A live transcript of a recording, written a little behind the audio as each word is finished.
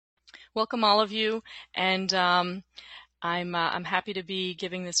Welcome all of you, and I'm happy to be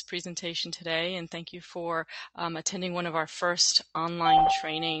giving this presentation today, and thank you for attending one of our first online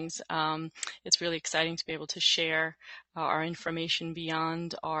trainings. It's really exciting to be able to share our information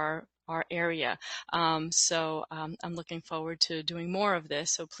beyond our area. I'm looking forward to doing more of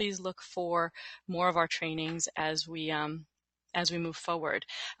this. So please look for more of our trainings as we move forward.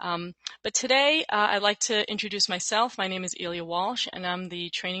 But today, I'd like to introduce myself. My name is Ilia Walsh, and I'm the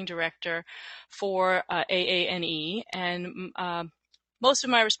training director for AANE. And most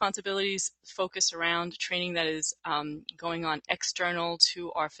of my responsibilities focus around training that is going on external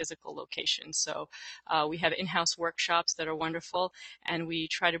to our physical location. So we have in-house workshops that are wonderful, and we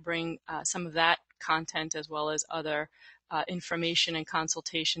try to bring some of that content as well as other information and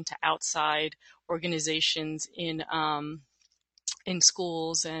consultation to outside organizations in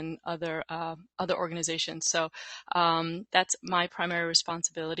schools and other organizations. So that's my primary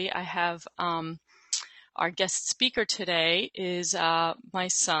responsibility. I have our guest speaker today is my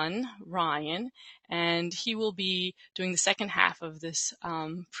son, Ryan, and he will be doing the second half of this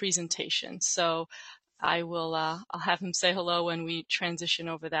presentation. So I'll have him say hello when we transition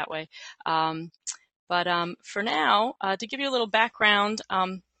over that way. But for now, to give you a little background,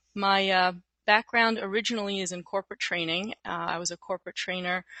 my background originally is in corporate training. I was a corporate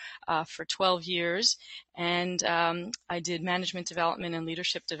trainer for 12 years, and I did management development and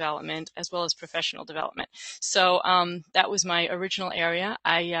leadership development as well as professional development. So that was my original area.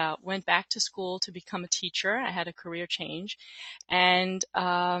 I went back to school to become a teacher. I had a career change and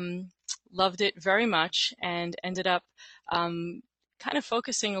loved it very much, and ended up kind of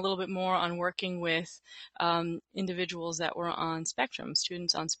focusing a little bit more on working with individuals that were on spectrum,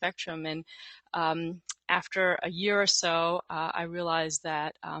 students on spectrum. And after a year or so, I realized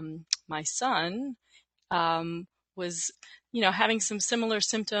that my son was, having some similar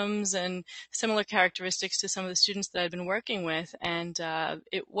symptoms and similar characteristics to some of the students that I'd been working with. And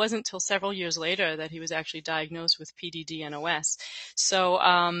it wasn't until several years later that he was actually diagnosed with PDD-NOS. So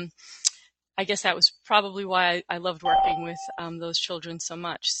I guess that was probably why I loved working with those children so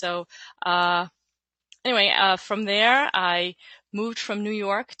much. So anyway, from there, I moved from New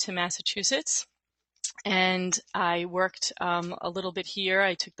York to Massachusetts, and I worked a little bit here.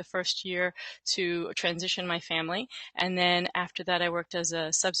 I took the first year to transition my family, and then after that I worked as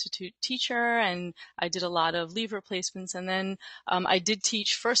a substitute teacher, and I did a lot of leave replacements, and then I did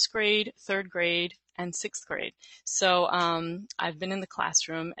teach first grade, third grade, and sixth grade. So I've been in the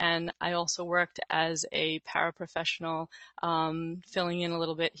classroom, and I also worked as a paraprofessional, filling in a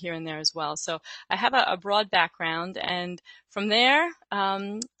little bit here and there as well. So I have a broad background, and from there,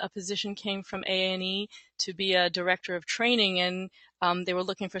 a position came from AANE to be a director of training, and they were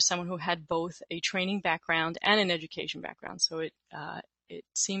looking for someone who had both a training background and an education background. So it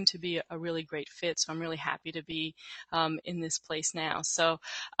seemed to be a really great fit. So I'm really happy to be in this place now. So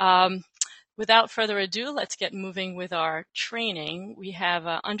without further ado, let's get moving with our training. We have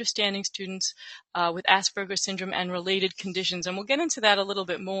understanding students with Asperger syndrome and related conditions, and we'll get into that a little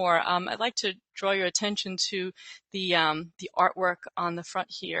bit more. I'd like to draw your attention to the artwork on the front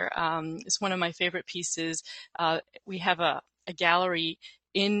here. It's one of my favorite pieces. We have a gallery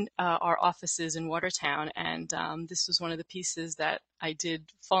in our offices in Watertown, and this was one of the pieces that I did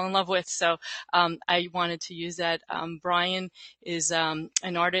fall in love with, so I wanted to use that. Brian is an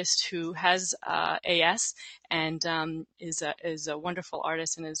artist who has AS, and is a wonderful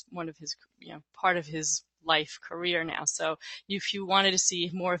artist, and is one of his, part of his life career now. So if you wanted to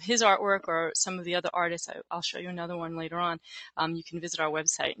see more of his artwork or some of the other artists, I'll show you another one later on. You can visit our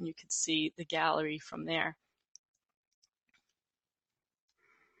website and you can see the gallery from there.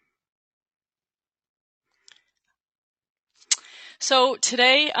 So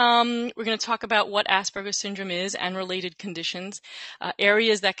today we're going to talk about what Asperger syndrome is and related conditions,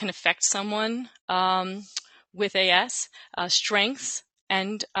 areas that can affect someone with AS, strengths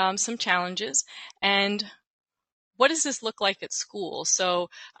and some challenges, and what does this look like at school? So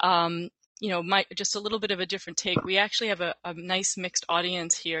just a little bit of a different take. We actually have a nice mixed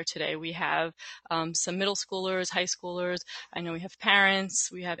audience here today. We have some middle schoolers, high schoolers. I know we have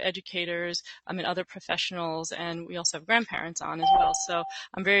parents, we have educators, and other professionals, and we also have grandparents on as well. So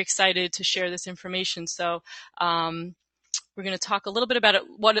I'm very excited to share this information. So we're going to talk a little bit about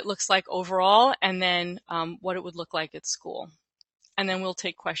what it looks like overall, and then what it would look like at school. And then we'll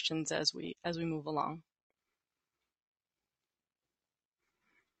take questions as we move along.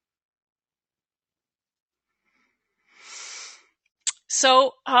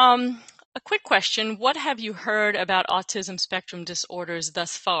 So a quick question. What have you heard about autism spectrum disorders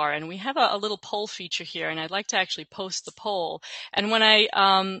thus far? And we have a little poll feature here, and I'd like to actually post the poll. And when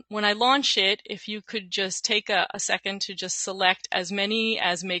I launch it, if you could just take a second to just select as many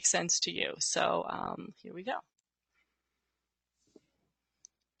as make sense to you. So here we go.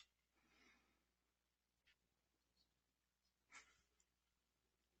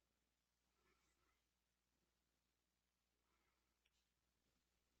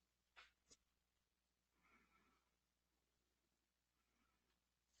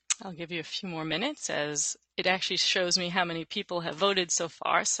 I'll give you a few more minutes as it actually shows me how many people have voted so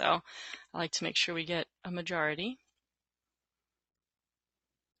far. So I like to make sure we get a majority.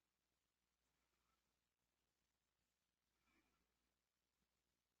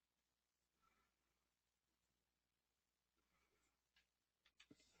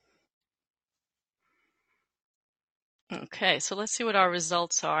 Okay, so let's see what our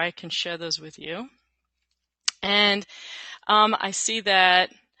results are. I can share those with you. And I see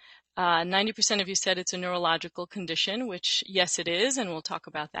that 90% of you said it's a neurological condition, which yes, it is, and we'll talk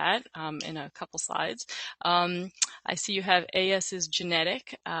about that in a couple slides. I see you have AS is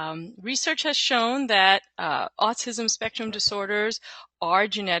genetic. Research has shown that autism spectrum disorders are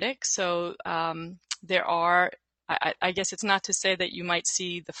genetic, so there are, I guess it's not to say that you might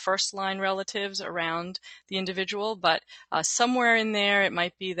see the first line relatives around the individual, but somewhere in there it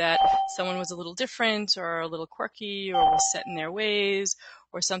might be that someone was a little different or a little quirky or was set in their ways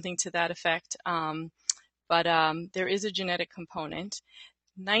or something to that effect. But there is a genetic component.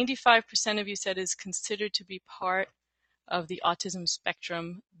 95% of you said is considered to be part of the autism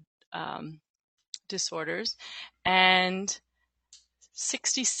spectrum disorders, and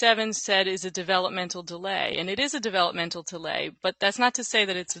 67 said is a developmental delay, and it is a developmental delay, but that's not to say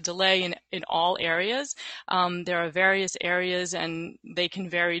that it's a delay in all areas. There are various areas, and they can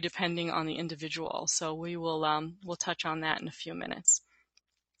vary depending on the individual. So we will we'll touch on that in a few minutes.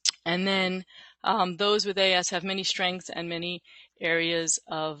 And then those with AS have many strengths and many areas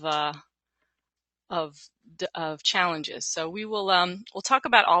of challenges. So we will we'll talk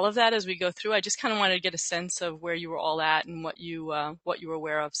about all of that as we go through. I just kind of wanted to get a sense of where you were all at and what you were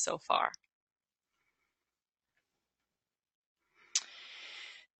aware of so far.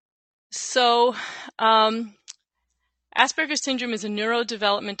 So Asperger syndrome is a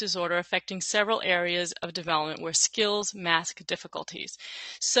neurodevelopment disorder affecting several areas of development where skills mask difficulties.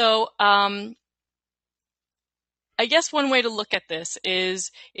 So I guess one way to look at this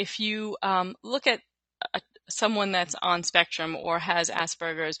is if you look at someone that's on spectrum or has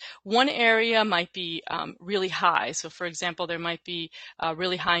Asperger's, one area might be really high. So for example, there might be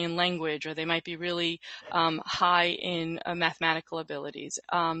really high in language, or they might be really high in mathematical abilities.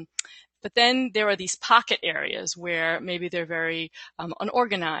 But then there are these pocket areas where maybe they're very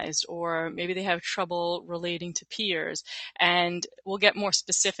unorganized, or maybe they have trouble relating to peers. And we'll get more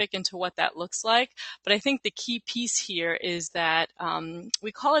specific into what that looks like. But I think the key piece here is that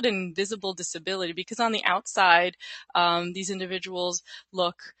we call it an invisible disability because on the outside, these individuals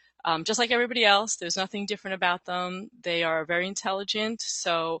look just like everybody else. There's nothing different about them. They are very intelligent.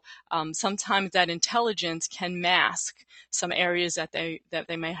 So sometimes that intelligence can mask some areas that they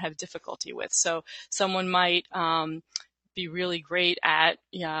might have difficulty with. So someone might be really great at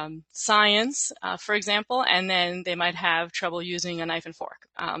science, for example, and then they might have trouble using a knife and fork,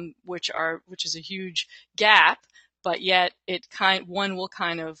 which is a huge gap. But yet one will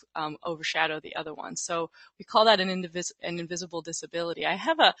kind of overshadow the other one. So we call that an invisible disability. I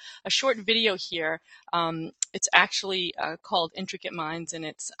have a short video here. It's actually called Intricate Minds, and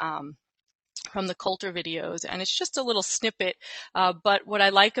it's from the Coulter videos, and it's just a little snippet. But what I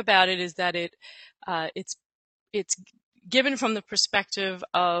like about it is that it's given from the perspective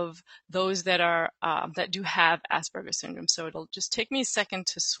of those that do have Asperger syndrome. So it'll just take me a second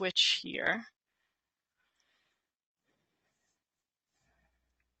to switch here.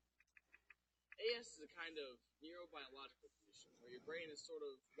 AS is a kind of neurobiological condition where your brain is sort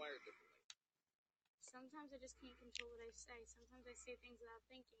of wired differently. Sometimes I just can't control what I say. Sometimes I say things without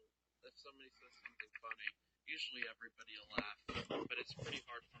thinking. If somebody says something funny, usually everybody will laugh, but it's pretty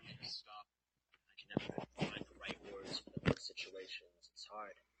hard for me to stop. I can never find the right words for the right situations. It's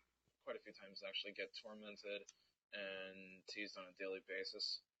hard. Quite a few times I actually get tormented and teased on a daily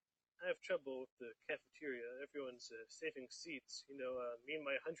basis. I have trouble with the cafeteria. Everyone's saving seats. You know, me and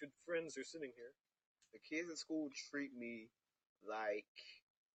my 100 friends are sitting here. The kids at school treat me like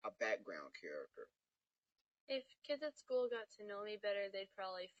a background character. If kids at school got to know me better, they'd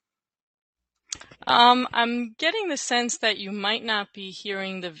probably... I'm getting the sense that you might not be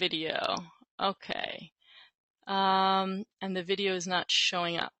hearing the video. Okay. And the video is not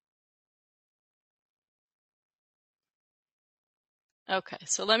showing up. Okay,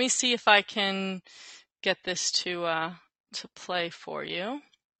 so let me see if I can get this to play for you.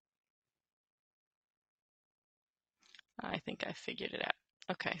 I think I figured it out.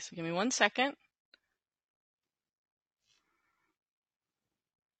 Okay, so give me 1 second.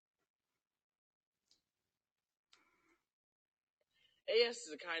 AS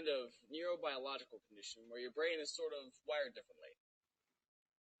is a kind of neurobiological condition where your brain is sort of wired differently.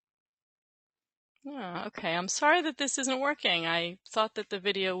 Oh, okay, I'm sorry that this isn't working. I thought that the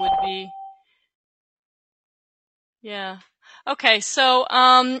video would be... Yeah. Okay, so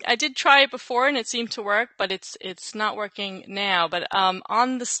I did try it before and it seemed to work, but it's not working now. But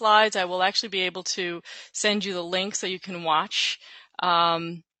on the slides, I will actually be able to send you the link so you can watch that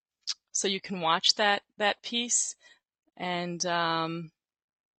piece. And I'm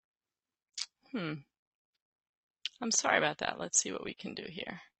sorry about that. Let's see what we can do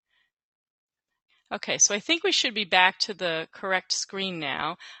here. Okay, so I think we should be back to the correct screen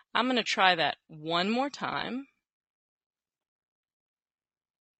now. I'm going to try that one more time.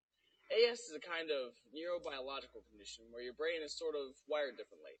 AS is a kind of neurobiological condition where your brain is sort of wired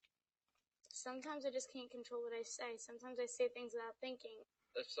differently. Sometimes I just can't control what I say. Sometimes I say things without thinking.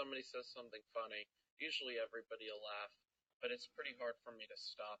 If somebody says something funny, usually everybody will laugh, but it's pretty hard for me to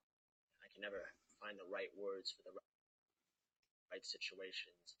stop. I can never find the right words for the right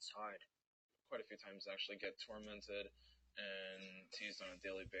situations. It's hard. Quite a few times I actually get tormented and teased on a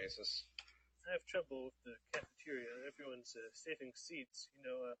daily basis. I have trouble with the cafeteria. Everyone's saving seats.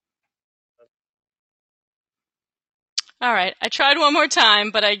 All right, I tried one more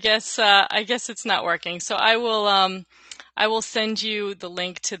time, but I guess it's not working. So I will send you the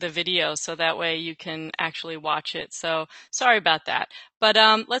link to the video so that way you can actually watch it. So sorry about that. But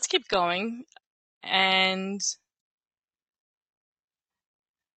let's keep going. And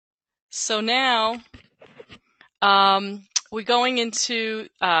so now we're going into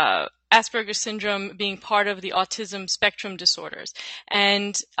Asperger syndrome being part of the autism spectrum disorders.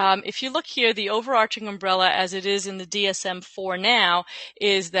 And if you look here, the overarching umbrella as it is in the DSM-4 now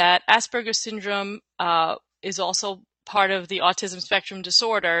is that Asperger syndrome is also part of the autism spectrum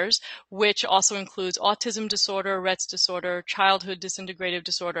disorders, which also includes autism disorder, Rett's disorder, childhood disintegrative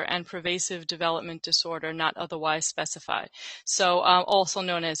disorder, and pervasive development disorder, not otherwise specified. So also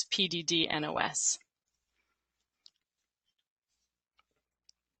known as PDD-NOS.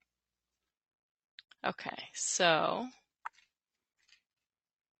 Okay, so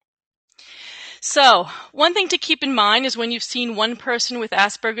one thing to keep in mind is when you've seen one person with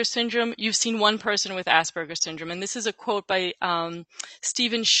Asperger syndrome, you've seen one person with Asperger syndrome. And this is a quote by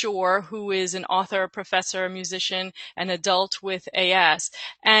Stephen Shore, who is an author, professor, musician, and adult with AS.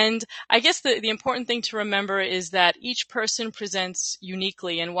 And I guess the important thing to remember is that each person presents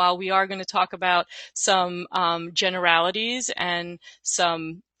uniquely. And while we are going to talk about some generalities and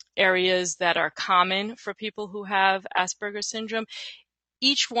some areas that are common for people who have Asperger syndrome,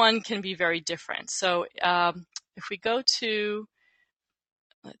 each one can be very different. So if we go to,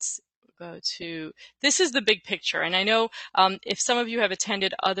 this is the big picture. And I know if some of you have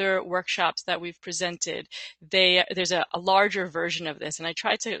attended other workshops that we've presented, there's a larger version of this. And I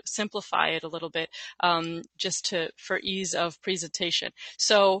tried to simplify it a little bit just for ease of presentation.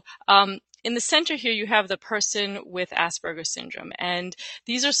 So in the center here, you have the person with Asperger syndrome. And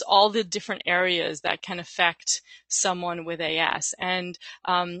these are all the different areas that can affect someone with AS. And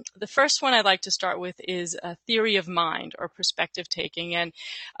the first one I'd like to start with is a theory of mind or perspective taking. And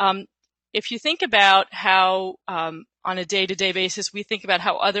if you think about how on a day-to-day basis we think about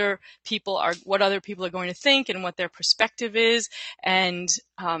how what other people are going to think and what their perspective is and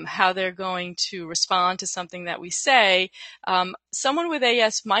how they're going to respond to something that we say, someone with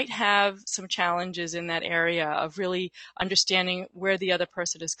AS might have some challenges in that area of really understanding where the other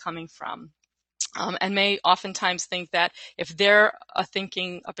person is coming from. And may oftentimes think that if they're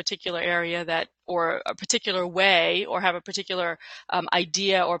thinking a particular area or a particular way, or have a particular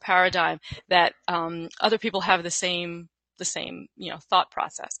idea or paradigm, that other people have the same thought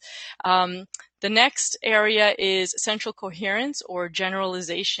process. The next area is central coherence or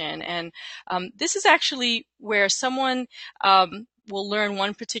generalization, and this is actually where someone will learn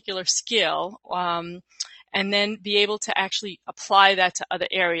one particular skill. And then be able to actually apply that to other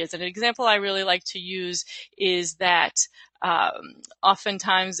areas. And an example I really like to use is that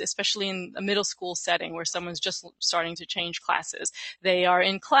oftentimes, especially in a middle school setting where someone's just starting to change classes, they are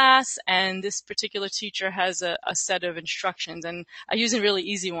in class and this particular teacher has a set of instructions. And I use a really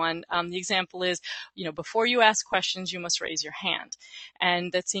easy one. The example is, before you ask questions, you must raise your hand.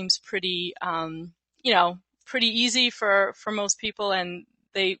 And that seems pretty, pretty easy for most people. And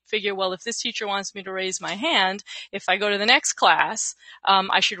they figure, well, if this teacher wants me to raise my hand, if I go to the next class,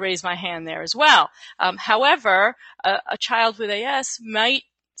 I should raise my hand there as well. However, a child with AS might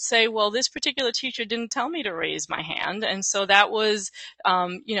say, well, this particular teacher didn't tell me to raise my hand, and so that was,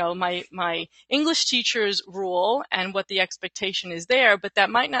 my English teacher's rule and what the expectation is there, but that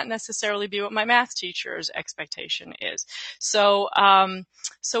might not necessarily be what my math teacher's expectation is. So,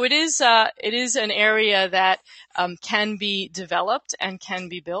 so it is an area that can be developed and can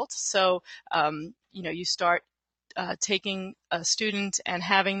be built. So, you start taking a student and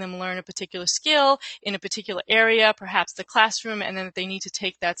having them learn a particular skill in a particular area, perhaps the classroom, and then they need to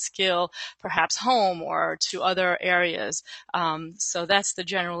take that skill perhaps home or to other areas. So that's the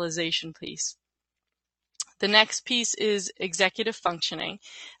generalization piece. The next piece is executive functioning,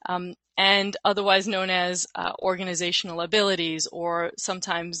 and otherwise known as organizational abilities, or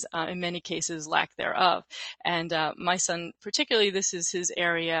sometimes, in many cases, lack thereof. And my son, particularly, this is his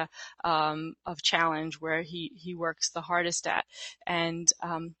area of challenge where he works the hardest at. And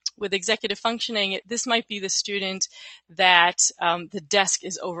with executive functioning, this might be the student that the desk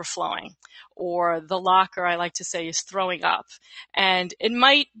is overflowing, or the locker, I like to say, is throwing up. And it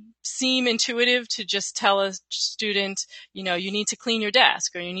might seem intuitive to just tell a student, you need to clean your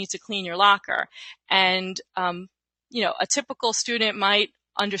desk, or you need to clean your locker. And, a typical student might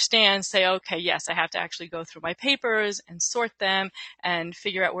understand, say, okay, yes, I have to actually go through my papers and sort them and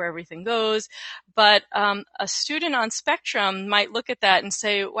figure out where everything goes. But a student on spectrum might look at that and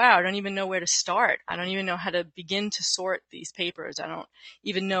say, wow, I don't even know where to start. I don't even know how to begin to sort these papers. I don't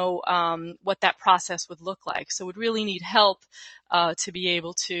even know what that process would look like. So would really need help to be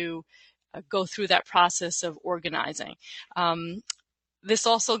able to go through that process of organizing. This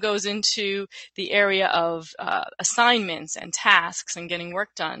also goes into the area of assignments and tasks and getting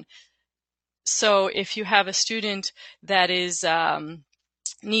work done. So if you have a student that is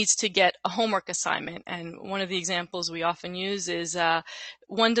needs to get a homework assignment, and one of the examples we often use is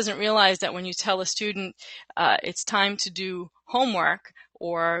one doesn't realize that when you tell a student it's time to do homework,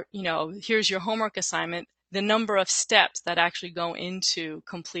 or here's your homework assignment, the number of steps that actually go into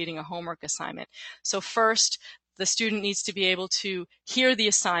completing a homework assignment. So first, the student needs to be able to hear the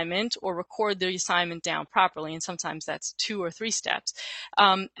assignment or record the assignment down properly, and sometimes that's 2 or 3 steps.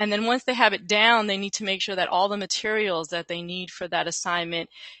 And then once they have it down, they need to make sure that all the materials that they need for that assignment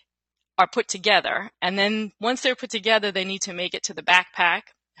are put together. And then once they're put together, they need to make it to the backpack.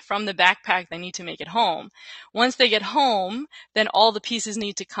 From the backpack, they need to make it home. Once they get home, then all the pieces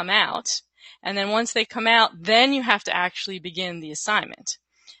need to come out. And then once they come out, then you have to actually begin the assignment.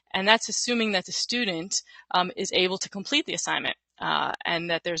 And that's assuming that the student is able to complete the assignment and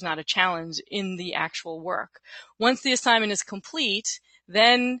that there's not a challenge in the actual work. Once the assignment is complete,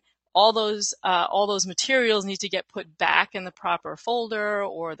 then all those materials need to get put back in the proper folder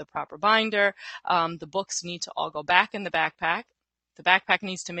or the proper binder. The books need to all go back in the backpack. The backpack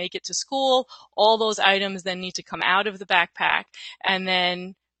needs to make it to school. All those items then need to come out of the backpack and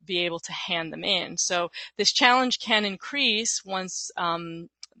then be able to hand them in. So this challenge can increase once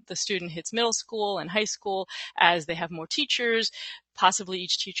the student hits middle school and high school as they have more teachers. Possibly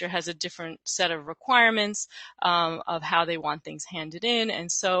each teacher has a different set of requirements of how they want things handed in.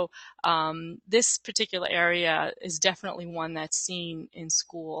 And so this particular area is definitely one that's seen in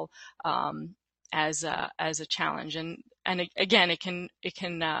school as a challenge. And again, it can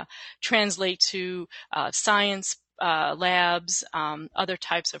translate to science labs, other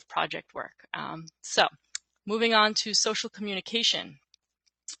types of project work. So moving on to social communication.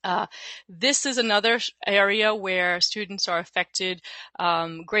 This is another area where students are affected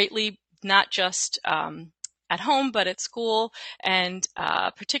greatly, not just at home, but at school, and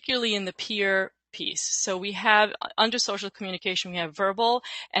particularly in the peer piece. So we have, under social communication, we have verbal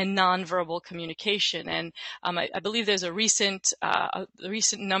and nonverbal communication. And I believe there's a recent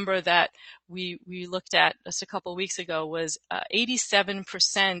number that we looked at just a couple of weeks ago was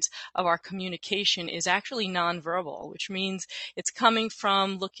 87% of our communication is actually nonverbal, which means it's coming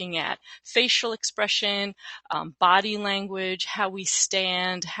from looking at facial expression, body language, how we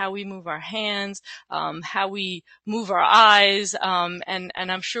stand, how we move our hands, how we move our eyes, and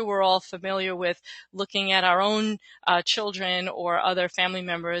I'm sure we're all familiar with looking at our own children or other family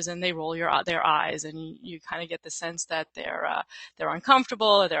members, and they roll their eyes, and you kind of get the sense that they're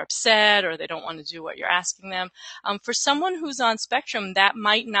uncomfortable, or they're upset, or they don't want to do what you're asking them. For someone who's on spectrum, that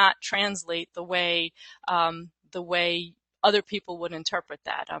might not translate the way other people would interpret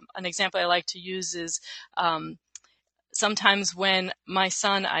that. An example I like to use is sometimes when my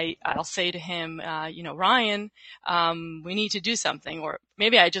son, I'll say to him, Ryan, we need to do something, or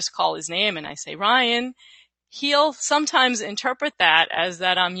maybe I just call his name and I say, Ryan, he'll sometimes interpret that as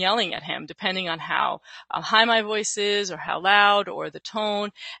that I'm yelling at him, depending on how high my voice is or how loud or the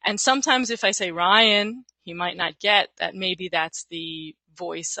tone. And sometimes if I say Ryan, he might not get that maybe that's the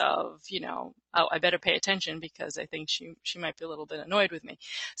voice of, oh, I better pay attention because I think she might be a little bit annoyed with me.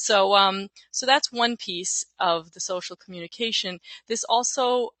 So that's one piece of the social communication. This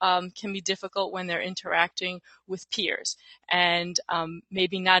also can be difficult when they're interacting with peers and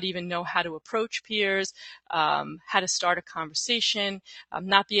maybe not even know how to approach peers, how to start a conversation,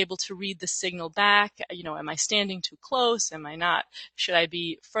 not be able to read the signal back. Am I standing too close? Am I not? Should I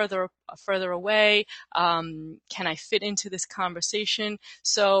be further away? Can I fit into this conversation?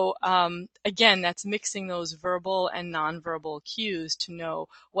 So again, that's mixing those verbal and nonverbal cues to know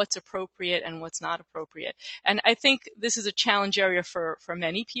what's appropriate and what's not appropriate. And I think this is a challenge area for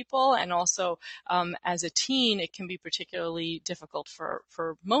many people, and also as a teen, it can be particularly difficult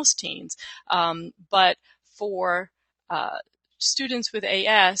for most teens. But for students with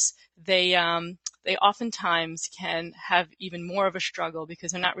AS, they oftentimes can have even more of a struggle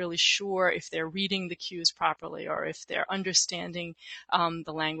because they're not really sure if they're reading the cues properly or if they're understanding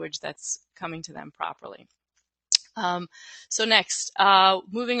the language that's coming to them properly. So next,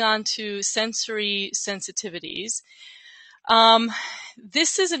 moving on to sensory sensitivities.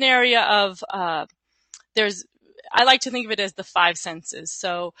 This is an area of, I like to think of it as the five senses.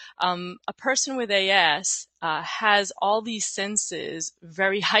 So a person with AS has all these senses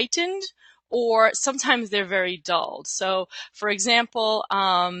very heightened, or sometimes they're very dulled. So for example,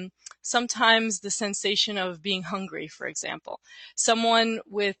 sometimes the sensation of being hungry, for example. Someone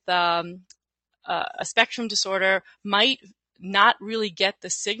with a spectrum disorder might not really get the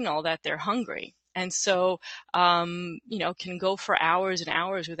signal that they're hungry. And so, can go for hours and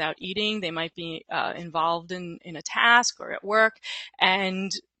hours without eating. They might be involved in a task or at work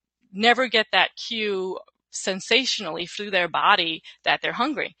and never get that cue sensationally through their body that they're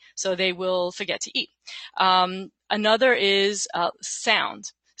hungry. So they will forget to eat. Another is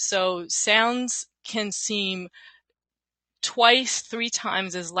sound. So sounds can seem twice, 3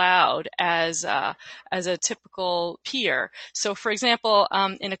 times as loud as a typical peer. So, for example,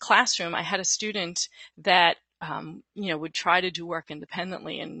 in a classroom, I had a student that would try to do work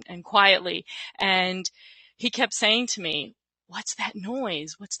independently and quietly, and he kept saying to me, "What's that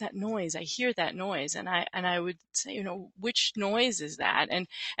noise? What's that noise? I hear that noise." And I would say, "Which noise is that?" And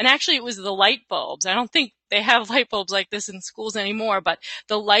actually it was the light bulbs. I don't think they have light bulbs like this in schools anymore, but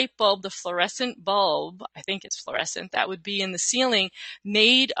the light bulb, the fluorescent bulb, I think it's fluorescent, that would be in the ceiling,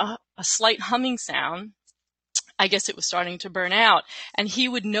 made a slight humming sound. I guess it was starting to burn out, and he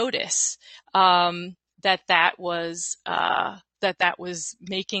would notice that was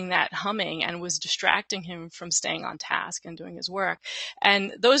making that humming and was distracting him from staying on task and doing his work.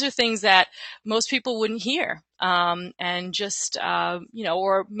 And those are things that most people wouldn't hear, and just,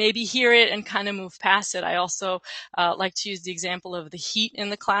 or maybe hear it and kind of move past it. I also like to use the example of the heat in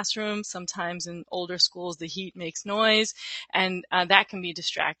the classroom. Sometimes in older schools, the heat makes noise, and that can be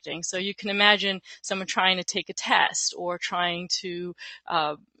distracting. So you can imagine someone trying to take a test or trying to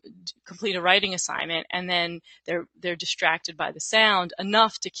complete a writing assignment, and then they're distracted by the sound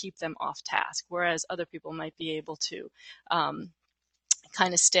enough to keep them off task, whereas other people might be able to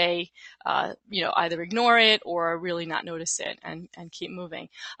kind of stay, either ignore it or really not notice it and keep moving.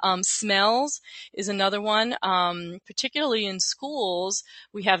 Smells is another one. Particularly in schools,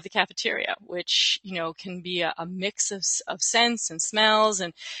 we have the cafeteria, which, can be a mix of scents and smells.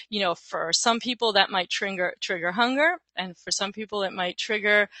 And, for some people that might trigger hunger. And for some people it might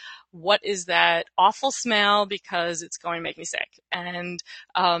trigger, what is that awful smell, because it's going to make me sick. And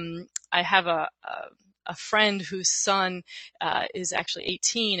I have a friend whose son is actually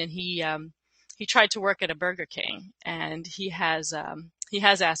 18, and he tried to work at a Burger King, and he has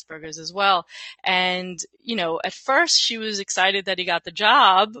Asperger's as well. And, at first she was excited that he got the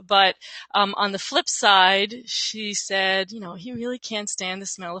job, but on the flip side, she said, he really can't stand the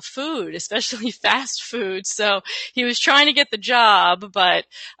smell of food, especially fast food. So he was trying to get the job, but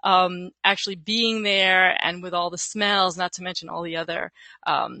actually being there and with all the smells, not to mention all the other,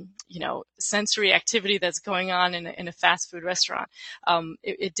 sensory activity that's going on in a fast food restaurant,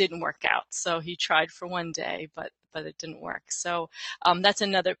 it didn't work out. So he tried for one day, but it didn't work. So that's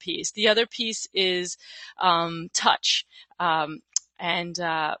another piece. The other piece is touch. And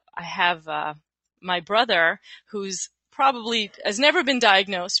I have my brother, who's probably has never been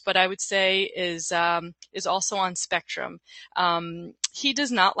diagnosed, but I would say is also on spectrum. He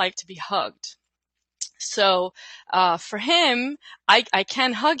does not like to be hugged. So for him, I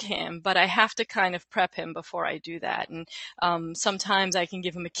can hug him, but I have to kind of prep him before I do that. And sometimes I can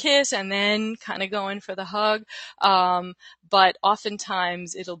give him a kiss and then kind of go in for the hug. But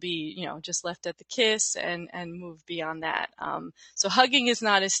oftentimes it'll be, just left at the kiss and move beyond that. So hugging is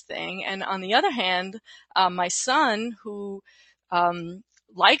not his thing. And on the other hand, my son, who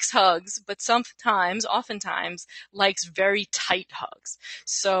likes hugs, but oftentimes likes very tight hugs.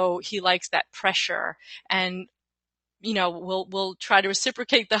 So he likes that pressure, and we'll try to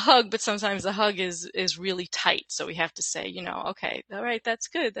reciprocate the hug, but sometimes the hug is really tight. So we have to say, okay, all right, that's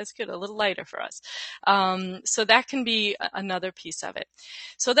good, a little lighter for us. So that can be another piece of it.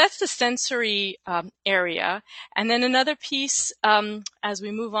 So that's the sensory area. And then another piece, as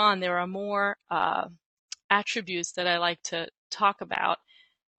we move on, there are more attributes that I like to talk about.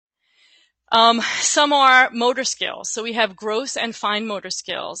 Some are motor skills. So we have gross and fine motor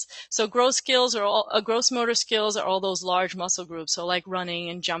skills. So gross motor skills are all those large muscle groups. So like running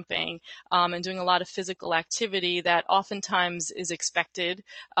and jumping, and doing a lot of physical activity that oftentimes is expected,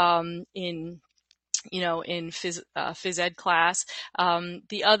 in phys ed class.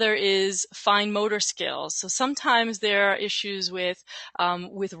 The other is fine motor skills. So sometimes there are issues with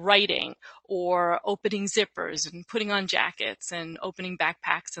writing, or opening zippers and putting on jackets and opening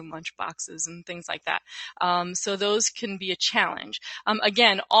backpacks and lunch boxes and things like that. So those can be a challenge.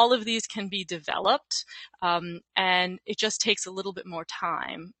 Again, all of these can be developed, and it just takes a little bit more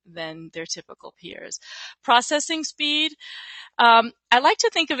time than their typical peers. Processing speed, I like to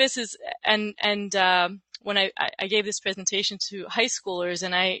think of this as, when I gave this presentation to high schoolers,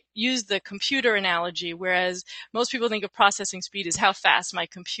 and I used the computer analogy, whereas most people think of processing speed as how fast my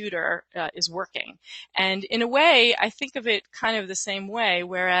computer is working. And in a way, I think of it kind of the same way,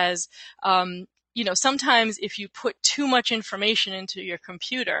 whereas, sometimes if you put too much information into your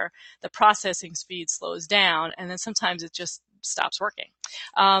computer, the processing speed slows down, and then sometimes it just stops working.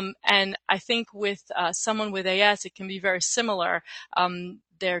 And I think with someone with AS, it can be very similar.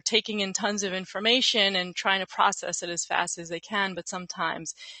 They're taking in tons of information and trying to process it as fast as they can, but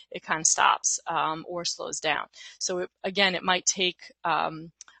sometimes it kind of stops or slows down. So it might take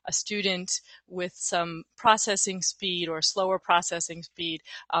a student with some processing speed or slower processing speed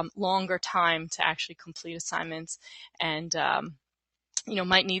longer time to actually complete assignments, and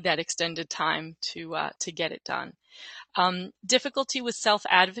might need that extended time to get it done. Difficulty with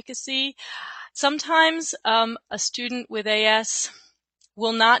self-advocacy. Sometimes a student with AS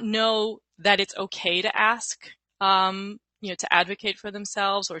will not know that it's okay to ask, to advocate for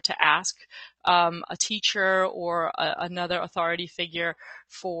themselves, or to ask a teacher or another authority figure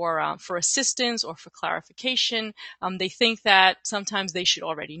for assistance or for clarification. They think that sometimes they should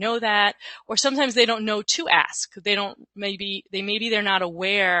already know that, or sometimes they don't know to ask. Maybe they're not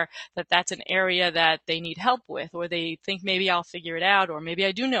aware that that's an area that they need help with, or they think maybe I'll figure it out, or maybe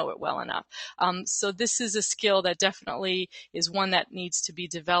I do know it well enough. So this is a skill that definitely is one that needs to be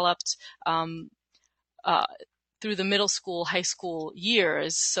developed through the middle school, high school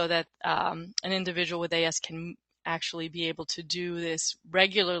years, so that an individual with AS can actually be able to do this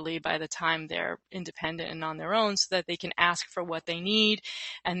regularly by the time they're independent and on their own, so that they can ask for what they need,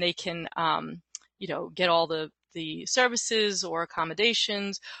 and they can get all the services or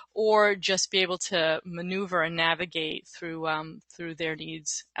accommodations, or just be able to maneuver and navigate through their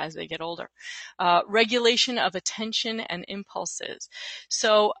needs as they get older. Regulation of attention and impulses.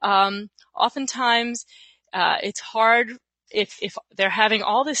 So oftentimes it's hard if they're having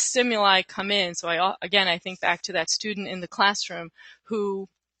all this stimuli come in. So I think back to that student in the classroom who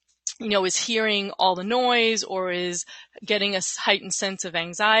is hearing all the noise or is getting a heightened sense of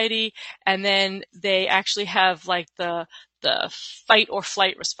anxiety, and then they actually have like the fight or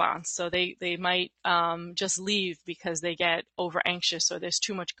flight response. So they might just leave because they get over anxious, or there's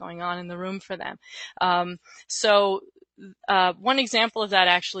too much going on in the room for them. So one example of that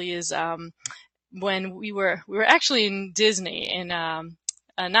actually is when we were actually in Disney,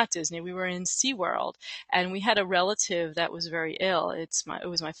 not Disney, we were in SeaWorld, and we had a relative that was very ill. It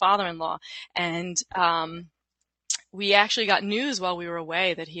was my father-in-law, and we actually got news while we were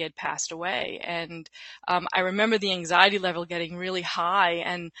away that he had passed away. And I remember the anxiety level getting really high,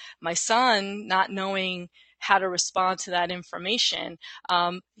 and my son, not knowing how to respond to that information,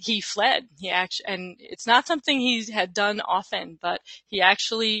 he fled. And it's not something he had done often, but he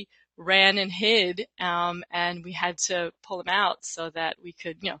actually ran and hid, and we had to pull him out so that we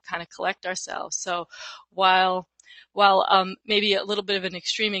could, kind of collect ourselves. So while maybe a little bit of an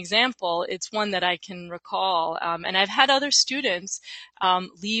extreme example, it's one that I can recall. And I've had other students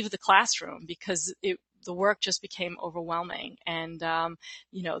leave the classroom because the work just became overwhelming, and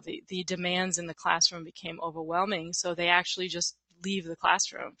the demands in the classroom became overwhelming. So they actually just leave the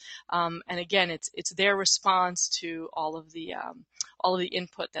classroom. And again, it's their response to all of the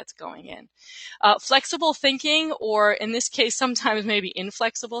input that's going in. Flexible thinking, or in this case, sometimes maybe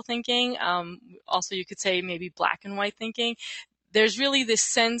inflexible thinking. Also, you could say maybe black and white thinking. There's really this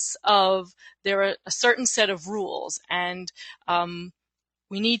sense of there are a certain set of rules, and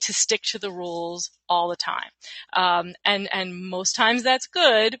we need to stick to the rules all the time. And most times that's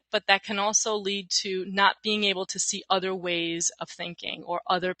good, but that can also lead to not being able to see other ways of thinking or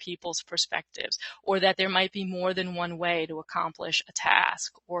other people's perspectives, or that there might be more than one way to accomplish a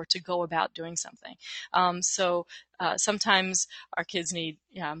task or to go about doing something. So sometimes our kids need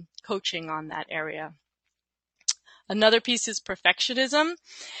coaching on that area. Another piece is perfectionism.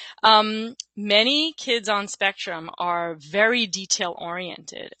 Many kids on spectrum are very detail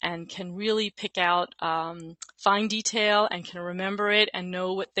oriented and can really pick out fine detail and can remember it and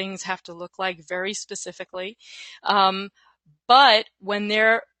know what things have to look like very specifically. But when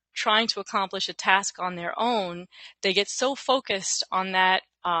they're trying to accomplish a task on their own, they get so focused on that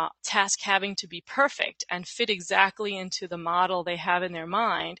task having to be perfect and fit exactly into the model they have in their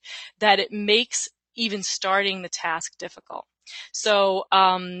mind that it makes even starting the task difficult. So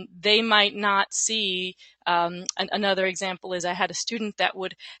they might not see, another example is I had a student that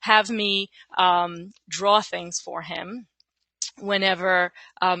would have me draw things for him whenever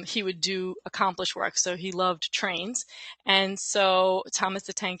he would do accomplished work. So he loved trains, and so Thomas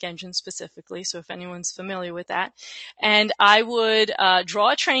the Tank Engine specifically, so if anyone's familiar with that. And I would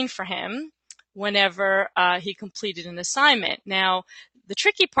draw a train for him whenever he completed an assignment. Now, the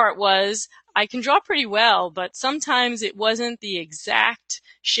tricky part was I can draw pretty well, but sometimes it wasn't the exact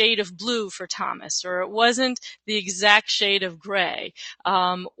shade of blue for Thomas, or it wasn't the exact shade of gray,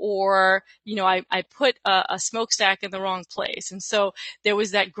 or I put a smokestack in the wrong place, and so there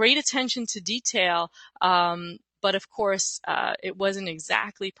was that great attention to detail. But of course, it wasn't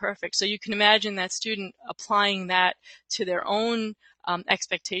exactly perfect. So you can imagine that student applying that to their own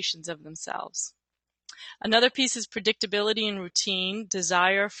expectations of themselves. Another piece is predictability and routine,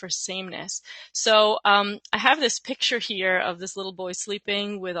 desire for sameness. So I have this picture here of this little boy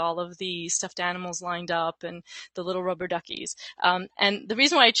sleeping with all of the stuffed animals lined up and the little rubber duckies. And the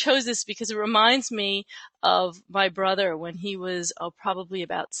reason why I chose this is because it reminds me of my brother when he was probably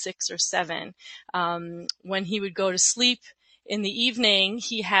about 6 or 7. When he would go to sleep in the evening,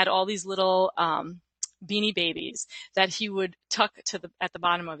 he had all these little Beanie Babies that he would tuck at the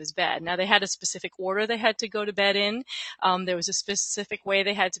bottom of his bed. Now, they had a specific order they had to go to bed in. There was a specific way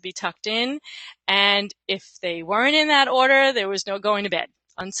they had to be tucked in, and if they weren't in that order, there was no going to bed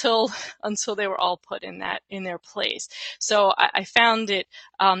until they were all put in their place. So I found it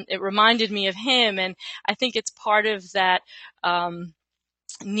reminded me of him, and I think it's part of that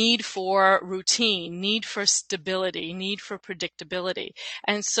need for routine, need for stability, need for predictability.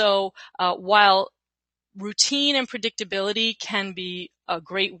 And so while routine and predictability can be a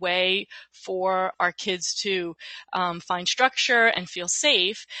great way for our kids to find structure and feel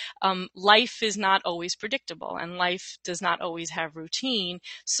safe, life is not always predictable, and life does not always have routine.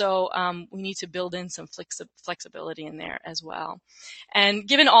 So we need to build in some flexibility in there as well. And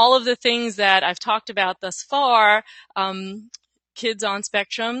given all of the things that I've talked about thus far, kids on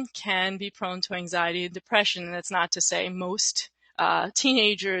spectrum can be prone to anxiety and depression. And that's not to say most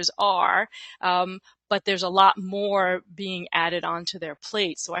teenagers are, but there's a lot more being added onto their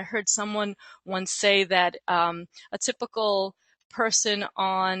plate. So I heard someone once say that a typical person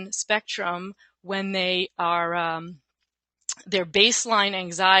on spectrum, when they are their baseline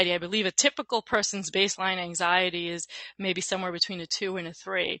anxiety, I believe a typical person's baseline anxiety is maybe somewhere between a 2 and a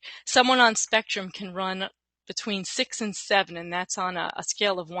 3. Someone on spectrum can run between 6 and 7, and that's on a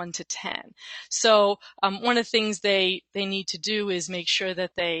scale of 1 to 10. So one of the things they need to do is make sure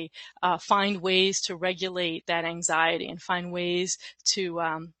that they find ways to regulate that anxiety and find ways to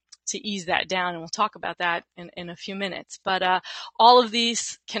ease that down, and we'll talk about that in a few minutes. But all of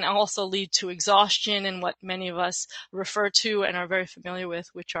these can also lead to exhaustion and what many of us refer to and are very familiar with,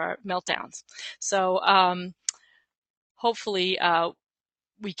 which are meltdowns. So hopefully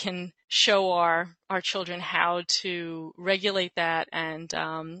we can show our children how to regulate that, and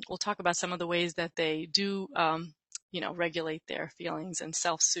we'll talk about some of the ways that they do regulate their feelings and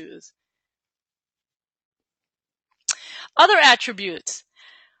self-soothe. Other attributes: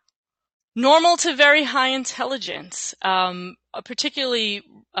 normal to very high intelligence, particularly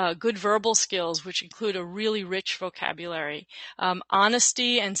good verbal skills, which include a really rich vocabulary,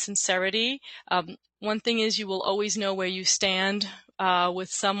 honesty and sincerity. One thing is you will always know where you stand with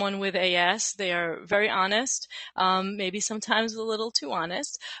someone with AS. They are very honest, maybe sometimes a little too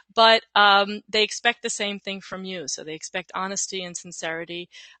honest, but they expect the same thing from you. So they expect honesty and sincerity.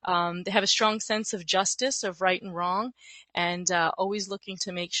 They have a strong sense of justice, of right and wrong, and always looking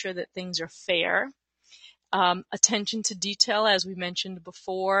to make sure that things are fair. Attention to detail, as we mentioned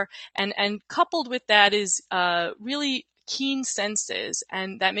before, and coupled with that is really keen senses,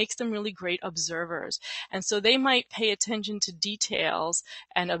 and that makes them really great observers. And so they might pay attention to details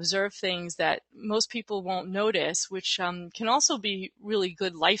and observe things that most people won't notice, which can also be really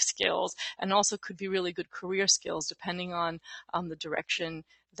good life skills and also could be really good career skills depending on the direction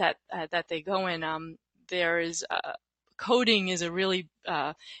that they go in. There is coding is a really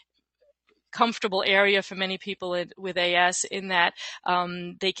comfortable area for many people with AS in that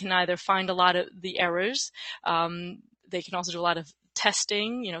they can either find a lot of the errors. They can also do a lot of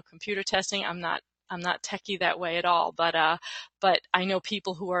testing, computer testing. I'm not techie that way at all, but I know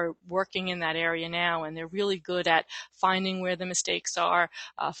people who are working in that area now, and they're really good at finding where the mistakes are,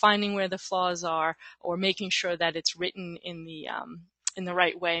 finding where the flaws are, or making sure that it's written in the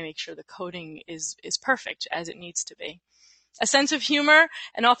right way, make sure the coding is perfect as it needs to be. A sense of humor,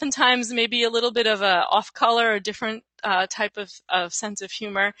 and oftentimes maybe a little bit of a off-color or different type of sense of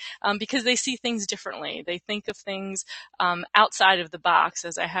humor, because they see things differently. They think of things outside of the box,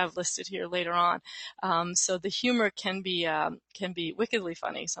 as I have listed here later on. So the humor can be wickedly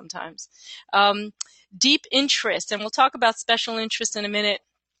funny sometimes. Deep interest, and we'll talk about special interest in a minute.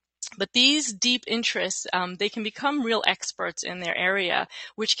 But these deep interests, they can become real experts in their area,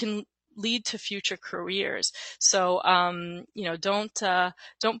 which can lead to future careers. So,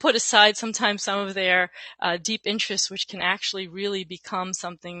 don't put aside sometimes some of their deep interests, which can actually really become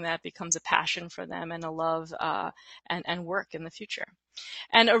something that becomes a passion for them and a love and work in the future.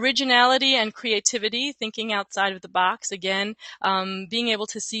 And originality and creativity, thinking outside of the box, again, being able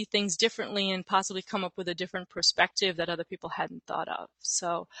to see things differently and possibly come up with a different perspective that other people hadn't thought of.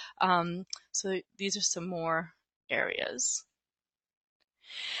 So these are some more areas.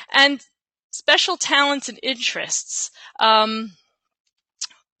 And special talents and interests. One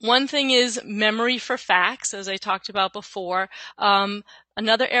thing is memory for facts, as I talked about before.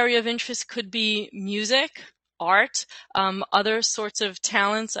 Another area of interest could be music, art, other sorts of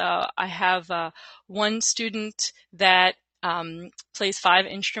talents. I have one student that plays 5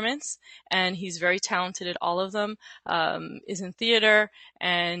 instruments, and he's very talented at all of them, is in theater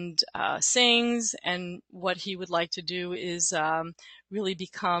and sings, and what he would like to do is really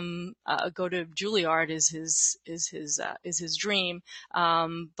become go to Juilliard is his dream,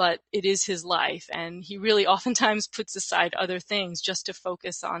 but it is his life, and he really oftentimes puts aside other things just to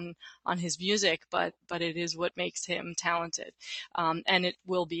focus on his music, but it is what makes him talented, and it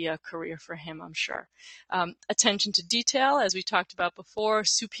will be a career for him, I'm sure. Attention to detail, as we talked about before,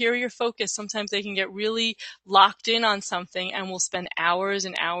 superior focus. Sometimes they can get really locked in on something and will spend hours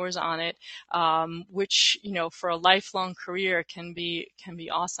and hours on it, which, for a lifelong career can be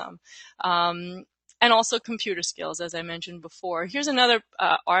awesome. And also computer skills, as I mentioned before. Here's another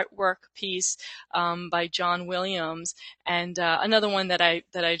artwork piece by John Williams, and another one that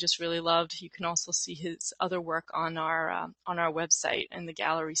I just really loved. You can also see his other work on our website in the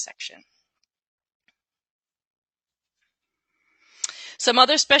gallery section. Some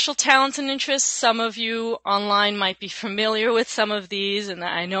other special talents and interests. Some of you online might be familiar with some of these, and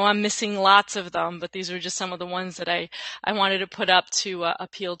I know I'm missing lots of them, but these are just some of the ones that I wanted to put up to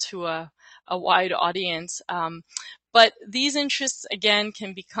appeal to a wide audience. But these interests, again,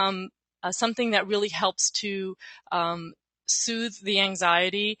 can become something that really helps to soothe the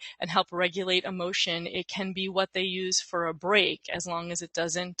anxiety and help regulate emotion. It can be what they use for a break, as long as it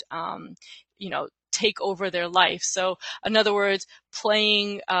doesn't, take over their life. So in other words,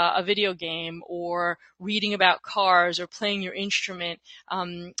 playing a video game or reading about cars or playing your instrument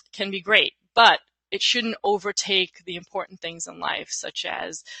can be great, but it shouldn't overtake the important things in life, such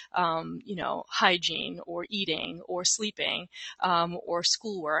as, hygiene or eating or sleeping, or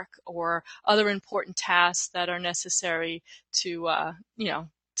schoolwork or other important tasks that are necessary to,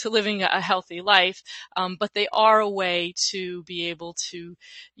 to living a healthy life. But they are a way to be able to,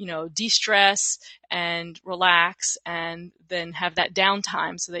 de-stress and relax and then have that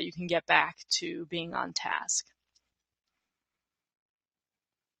downtime so that you can get back to being on task.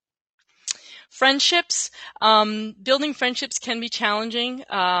 Friendships, building friendships can be challenging,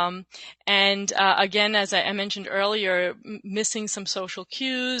 and And again, as I mentioned earlier, missing some social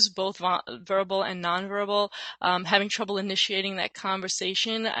cues, both verbal and nonverbal, having trouble initiating that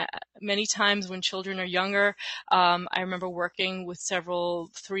conversation. Many times when children are younger, I remember working with several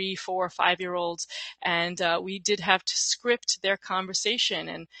 3, 4, 5-year-olds, and we did have to script their conversation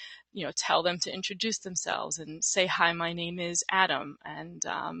and tell them to introduce themselves and say, hi, my name is Adam, and,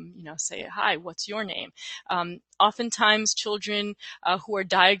 say, hi, what's your name? Oftentimes children who are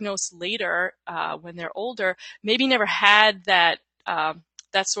diagnosed later when they're older maybe never had that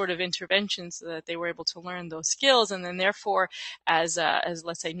sort of intervention so that they were able to learn those skills. And then therefore, as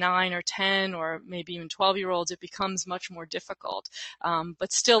let's say 9 or 10 or maybe even 12-year-olds, it becomes much more difficult,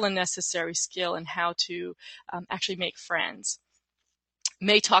 but still a necessary skill in how to actually make friends.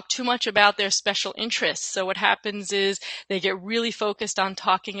 May talk too much about their special interests. So what happens is they get really focused on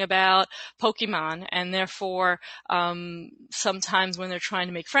talking about Pokemon, and therefore sometimes when they're trying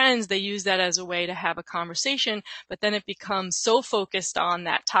to make friends, they use that as a way to have a conversation, but then it becomes so focused on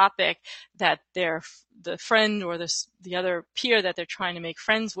that topic that the friend or the other peer that they're trying to make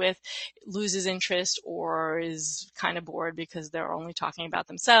friends with loses interest or is kind of bored because they're only talking about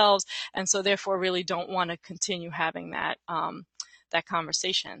themselves, and so therefore really don't want to continue having that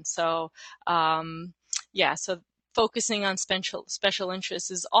conversation. So, so focusing on special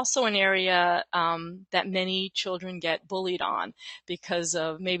interests is also an area that many children get bullied on because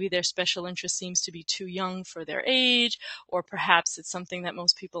of maybe their special interest seems to be too young for their age, or perhaps it's something that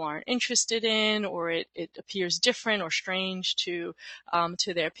most people aren't interested in, or it appears different or strange to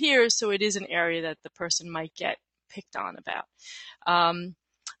their peers. So it is an area that the person might get picked on about.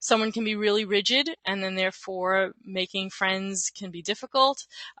 Someone can be really rigid, and then therefore making friends can be difficult.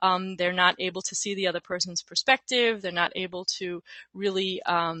 They're not able to see the other person's perspective. They're not able to really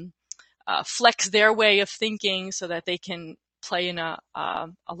flex their way of thinking so that they can play in a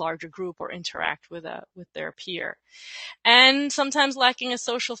larger group or interact with their peer. And sometimes lacking a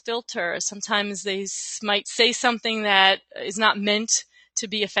social filter. Sometimes they might say something that is not meant to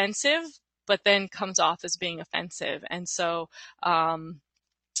be offensive, but then comes off as being offensive. And so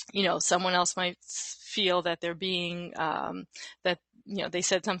someone else might feel that they're being, they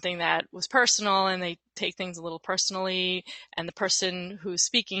said something that was personal and they take things a little personally, and the person who's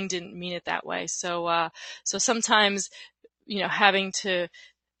speaking didn't mean it that way. So sometimes, having to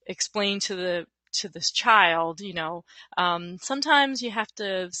explain to this child, sometimes you have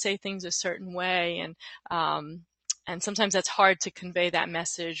to say things a certain way, and sometimes that's hard to convey that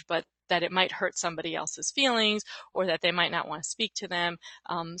message, but that it might hurt somebody else's feelings or that they might not want to speak to them.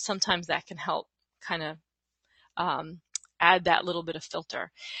 Sometimes that can help kind of add that little bit of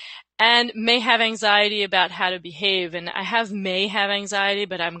filter. And may have anxiety about how to behave. And I have may have anxiety,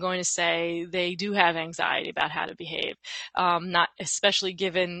 but I'm going to say they do have anxiety about how to behave, not especially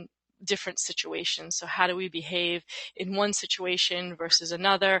given different situations. So how do we behave in one situation versus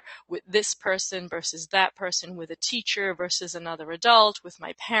another, with this person versus that person, with a teacher versus another adult, with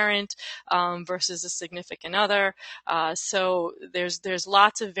my parent versus a significant other. So there's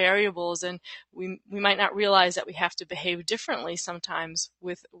lots of variables, and we might not realize that we have to behave differently sometimes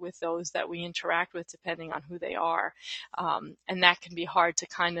with those that we interact with, depending on who they are. And that can be hard to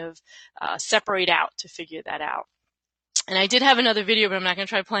kind of separate out, to figure that out. And I did have another video, but I'm not going to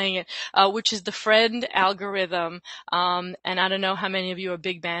try playing it, which is the friend algorithm. And I don't know how many of you are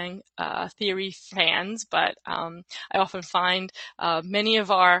Big Bang Theory fans, but I often find many of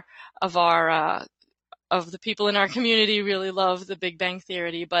the people in our community really love the Big Bang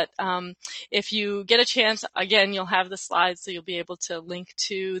Theory. But if you get a chance, again, you'll have the slides, so you'll be able to link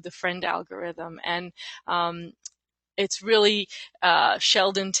to the friend algorithm. And it's really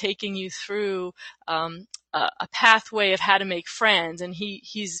Sheldon taking you through a pathway of how to make friends, and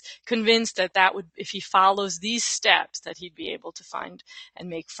he's convinced that would, if he follows these steps, that he'd be able to find and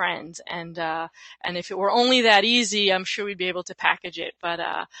make friends. And if it were only that easy, I'm sure we'd be able to package it.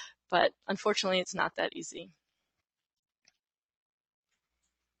 But unfortunately, it's not that easy.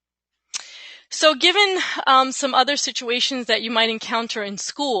 So given some other situations that you might encounter in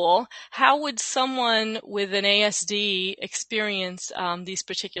school, how would someone with an ASD experience these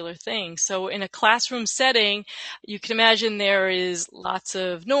particular things? So in a classroom setting, you can imagine there is lots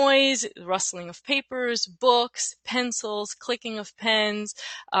of noise, rustling of papers, books, pencils, clicking of pens,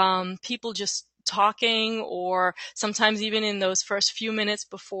 people just talking, or sometimes even in those first few minutes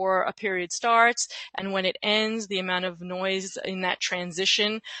before a period starts, and when it ends, the amount of noise in that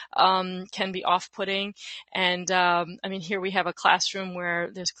transition can be off-putting. And here we have a classroom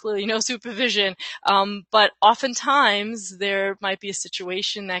where there's clearly no supervision, but oftentimes there might be a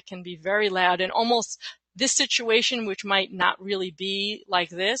situation that can be very loud and almost this situation, which might not really be like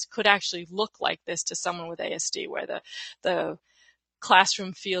this, could actually look like this to someone with ASD, where the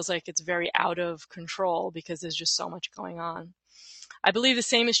classroom feels like it's very out of control because there's just so much going on. I believe the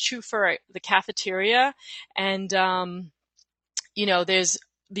same is true for the cafeteria, and there's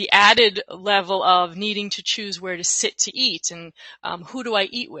the added level of needing to choose where to sit to eat, and who do I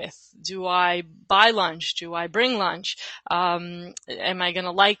eat with? Do I buy lunch? Do I bring lunch? Am I going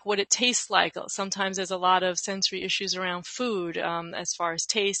to like what it tastes like? Sometimes there's a lot of sensory issues around food, as far as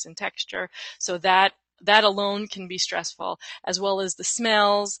taste and texture. So that alone can be stressful, as well as the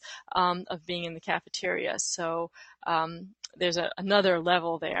smells of being in the cafeteria. So there's another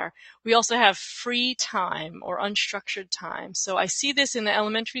level there. We also have free time or unstructured time. So I see this in the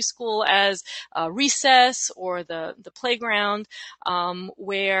elementary school as recess or the playground,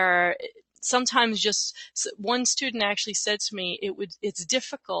 where sometimes just one student actually said to me, it's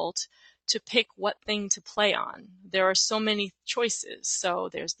difficult to pick what thing to play on. There are so many choices. So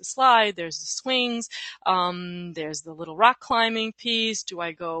there's the slide, there's the swings, there's the little rock climbing piece. Do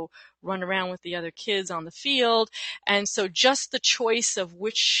I go run around with the other kids on the field? And so just the choice of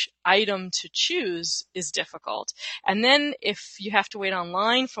which item to choose is difficult. And then if you have to wait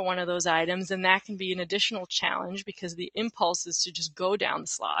online for one of those items, then that can be an additional challenge, because the impulse is to just go down the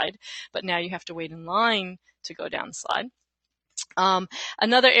slide, but now you have to wait in line to go down the slide.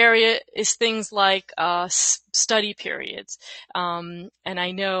 Another area is things like study periods. And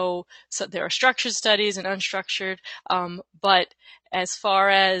I know there are structured studies and unstructured, but as far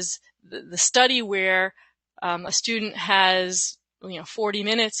as the study where a student has 40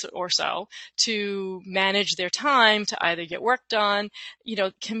 minutes or so to manage their time to either get work done,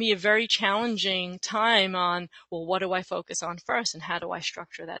 can be a very challenging time on, well, what do I focus on first and how do I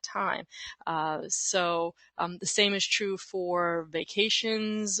structure that time? So the same is true for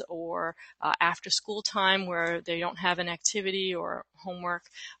vacations or after school time where they don't have an activity or homework.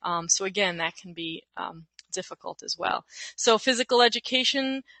 So again, that can be difficult as well. So physical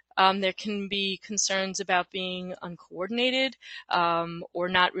education, there can be concerns about being uncoordinated, or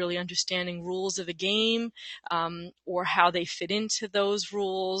not really understanding rules of a game, or how they fit into those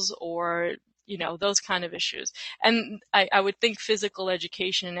rules, or those kind of issues. And I would think physical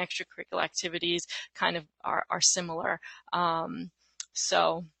education and extracurricular activities kind of are similar.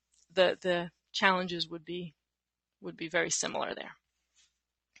 So the challenges would be very similar there.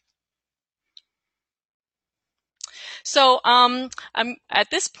 So I'm at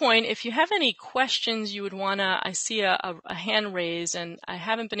this point, if you have any questions you would want to, I see a hand raised, and I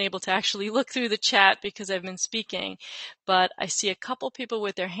haven't been able to actually look through the chat because I've been speaking, but I see a couple people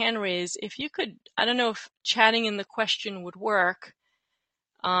with their hand raised. If you could, I don't know if chatting in the question would work.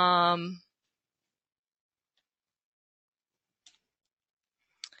 So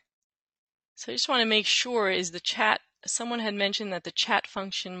I just want to make sure, is the chat, someone had mentioned that the chat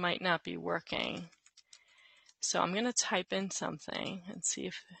function might not be working. So I'm going to type in something and see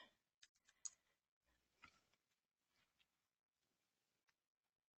if...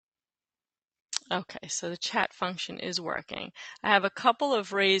 Okay, so the chat function is working. I have a couple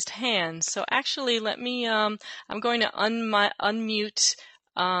of raised hands. So actually, let me, I'm going to unmute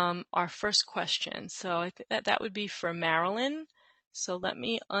our first question. So I think that would be for Marilyn. So let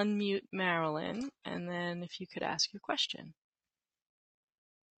me unmute Marilyn, and then if you could ask your question.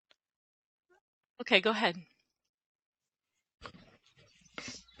 Okay, go ahead.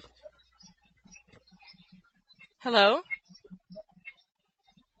 Hello?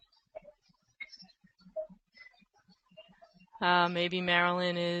 Maybe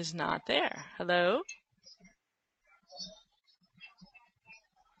Marilyn is not there. Hello?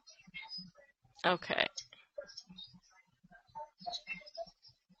 Okay.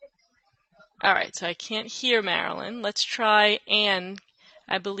 All right, so I can't hear Marilyn. Let's try Anne.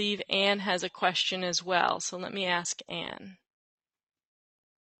 I believe Anne has a question as well, so let me ask Anne.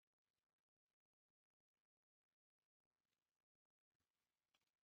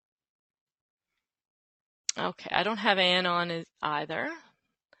 Okay, I don't have Anne on either.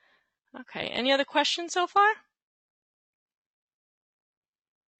 Okay, any other questions so far?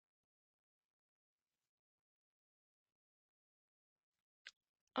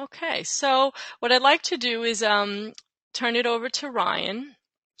 Okay, so what I'd like to do is turn it over to Ryan,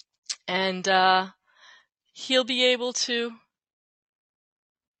 and he'll be able to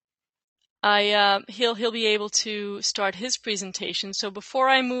he'll be able to start his presentation. So before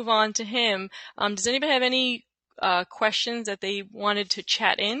I move on to him, does anybody have any questions that they wanted to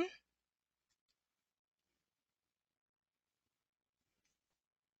chat in?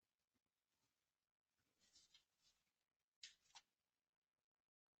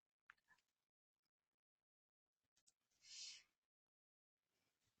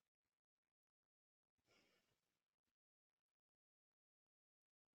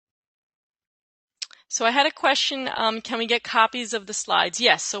 So I had a question, can we get copies of the slides?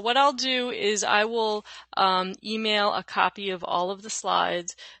 Yes, so what I'll do is I will email a copy of all of the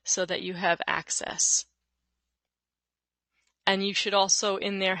slides so that you have access. And you should also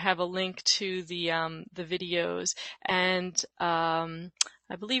in there have a link to the videos, and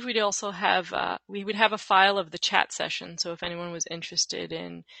I believe we'd also have we would have a file of the chat session. So if anyone was interested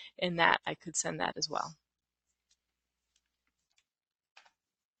in that, I could send that as well.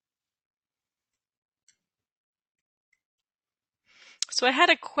 So I had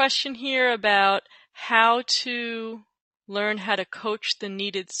a question here about how to learn how to coach the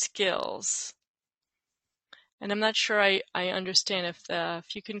needed skills. And I'm not sure I understand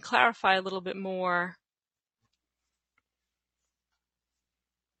if you can clarify a little bit more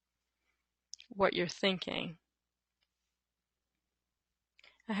what you're thinking.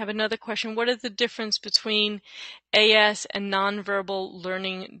 I have another question. What is the difference between AS and nonverbal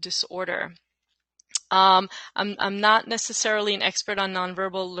learning disorder? I'm not necessarily an expert on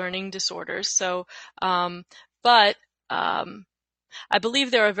nonverbal learning disorders, so but I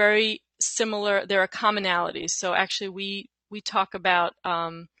believe there are very similar. There are commonalities. So actually, we talk about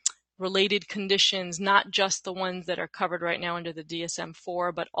related conditions, not just the ones that are covered right now under the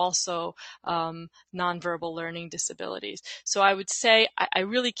DSM-4, but also nonverbal learning disabilities. So I would say I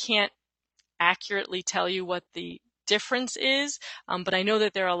really can't accurately tell you what the difference is, but I know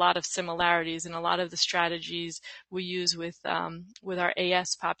that there are a lot of similarities, and a lot of the strategies we use with our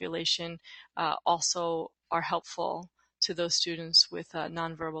AS population also are helpful to those students with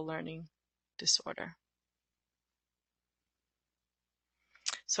nonverbal learning disorder.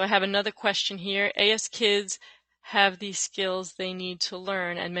 So I have another question here. AS kids have these skills they need to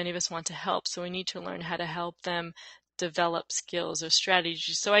learn, and many of us want to help, so we need to learn how to help them develop skills or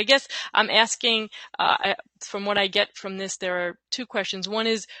strategies. So I guess I'm asking, from what I get from this, there are two questions. One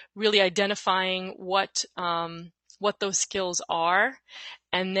is really identifying what those skills are,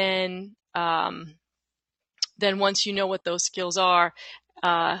 and then once you know what those skills are,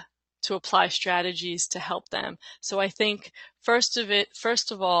 to apply strategies to help them. So I think first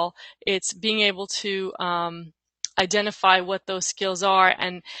of all, it's being able to identify what those skills are,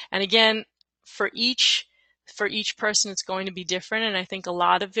 and again, for each person, it's going to be different. And I think a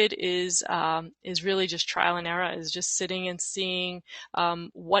lot of it is really just trial and error, is just sitting and seeing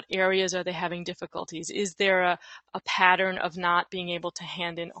what areas are they having difficulties. Is there a pattern of not being able to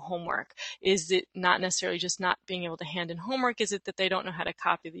hand in homework? Is it not necessarily just not being able to hand in homework? Is it that they don't know how to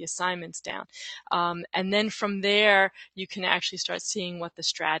copy the assignments down? And then from there, you can actually start seeing what the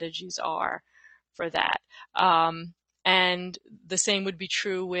strategies are for that. And the same would be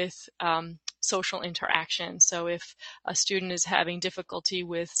true with social interaction. So if a student is having difficulty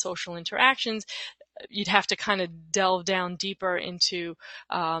with social interactions, you'd have to kind of delve down deeper into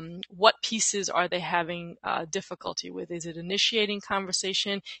what pieces are they having difficulty with. Is it initiating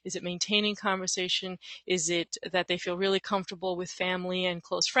conversation? Is it maintaining conversation? Is it that they feel really comfortable with family and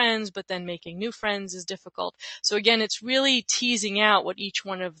close friends, but then making new friends is difficult? So again, it's really teasing out what each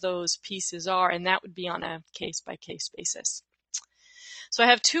one of those pieces are, and that would be on a case-by-case basis. So I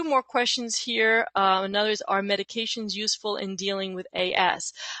have two more questions here. Another is, are medications useful in dealing with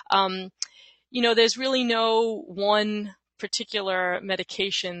AS? There's really no one particular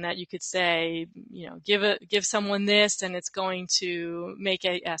medication that you could say, give someone this and it's going to make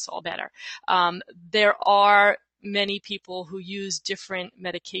AS all better. There are many people who use different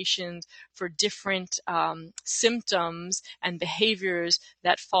medications for different symptoms and behaviors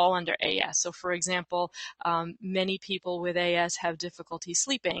that fall under AS. So for example, many people with AS have difficulty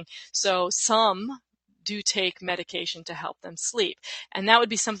sleeping. So some do take medication to help them sleep. And that would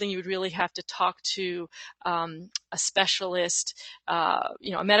be something you would really have to talk to a specialist, a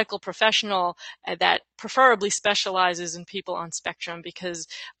medical professional that preferably specializes in people on spectrum, because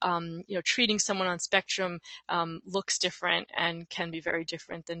treating someone on spectrum looks different and can be very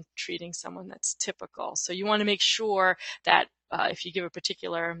different than treating someone that's typical. So you want to make sure that if you give a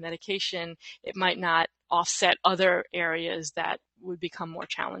particular medication, it might not offset other areas that would become more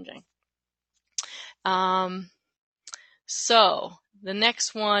challenging. So the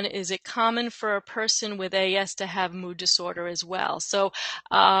next one, is it common for a person with AS to have mood disorder as well? So,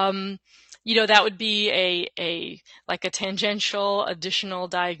 that would be like a tangential additional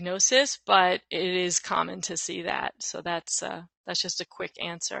diagnosis, but it is common to see that. So that's That's just a quick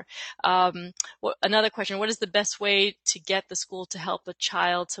answer. Another question, what is the best way to get the school to help a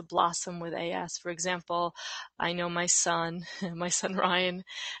child to blossom with AS? For example, I know my son, my son Ryan,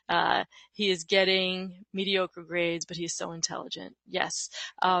 he is getting mediocre grades, but he's so intelligent. Yes,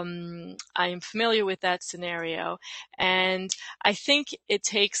 I am familiar with that scenario. And I think it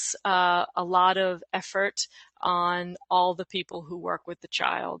takes a lot of effort on all the people who work with the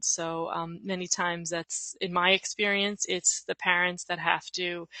child. So many times that's, in my experience, it's the parents that have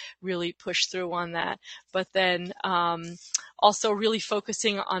to really push through on that. But then also really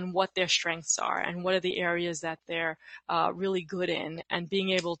focusing on what their strengths are and what are the areas that they're really good in, and being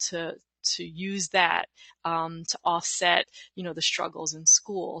able to use that to offset, the struggles in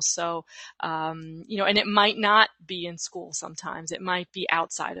school. So, and it might not be in school sometimes. It might be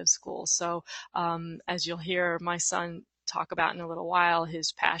outside of school. So, as you'll hear my son talk about in a little while,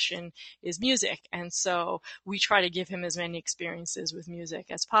 his passion is music. And so we try to give him as many experiences with music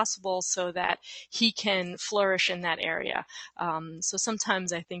as possible so that he can flourish in that area. So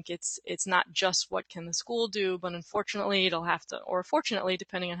sometimes I think it's not just what can the school do, but unfortunately it'll have to, or fortunately,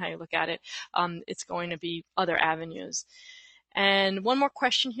 depending on how you look at it, it's going to be other avenues. And one more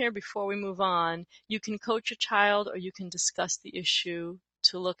question here before we move on. You can coach a child or you can discuss the issue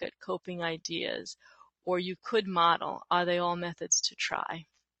to look at coping ideas, or you could model. Are they all methods to try?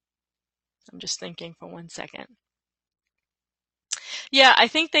 I'm just thinking for 1 second. Yeah, I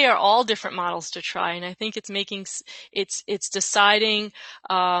think they are all different models to try, and I think it's deciding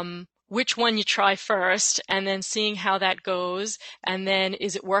which one you try first, and then seeing how that goes, and then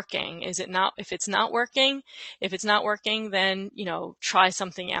is it working? Is it not? If it's not working, then try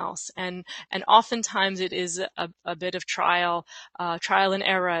something else. And oftentimes it is a bit of trial and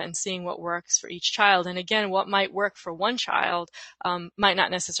error, and seeing what works for each child. And again, what might work for one child might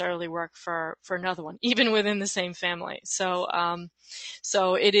not necessarily work for another one, even within the same family. So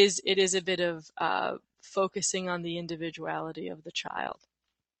it is a bit of focusing on the individuality of the child.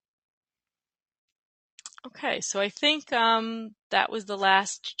 Okay, so I think that was the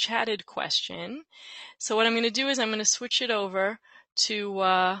last chatted question. So what I'm going to do is I'm going to switch it over to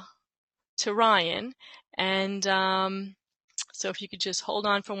Ryan, and so if you could just hold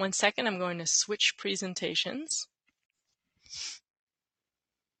on for 1 second, I'm going to switch presentations.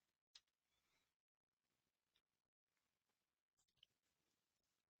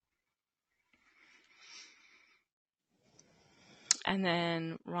 And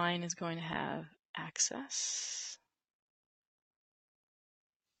then Ryan is going to have access.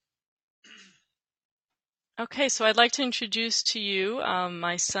 Okay, so I'd like to introduce to you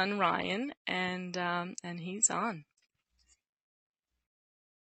my son Ryan, and he's on.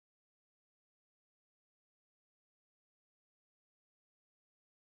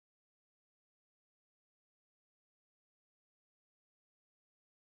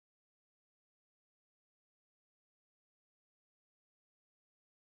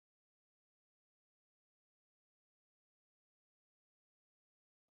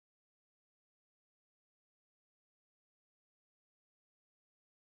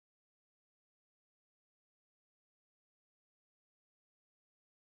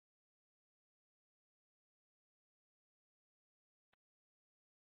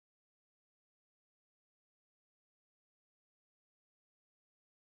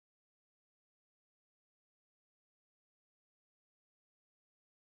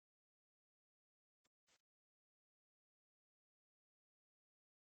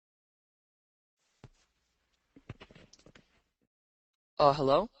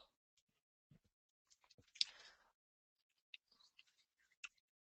 Hello?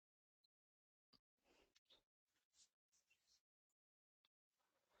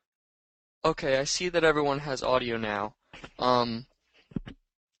 Okay, I see that everyone has audio now. My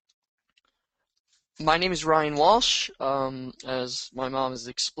name is Ryan Walsh. As my mom has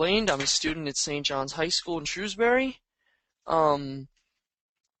explained, I'm a student at St. John's High School in Shrewsbury. And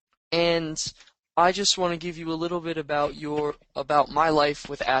I just want to give you a little bit about my life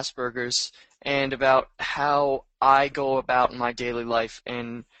with Asperger's, and about how I go about in my daily life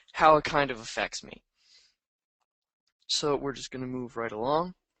and how it kind of affects me. So we're just going to move right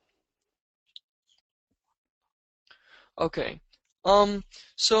along. Okay.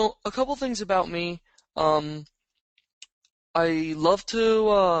 So a couple things about me. I love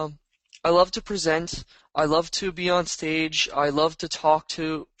to present. I love to be on stage. I love to talk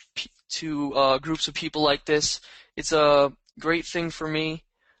to groups of people like this. It's a great thing for me.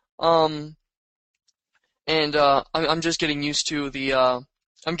 And I'm just getting used to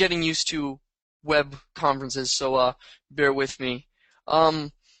I'm getting used to web conferences, so bear with me.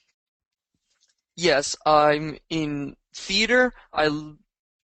 Yes, I'm in theater.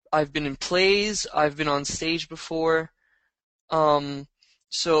 I've been in plays. I've been on stage before.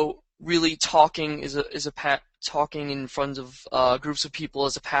 So really talking talking in front of groups of people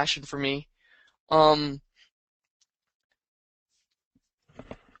is a passion for me. Um,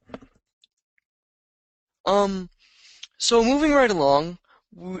 um, so moving right along,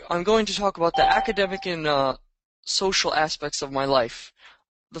 I'm going to talk about the academic and social aspects of my life.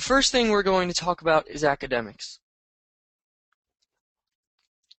 The first thing we're going to talk about is academics.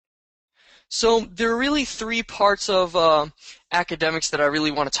 So there are really three parts of academics that I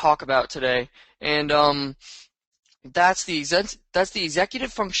really want to talk about today, and that's the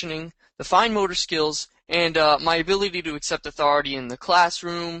executive functioning, the fine motor skills, and my ability to accept authority in the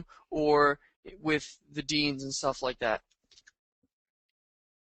classroom or with the deans and stuff like that.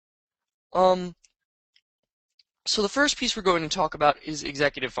 So the first piece we're going to talk about is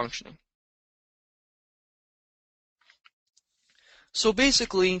executive functioning. So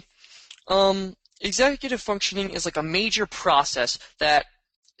basically, executive functioning is like a major process that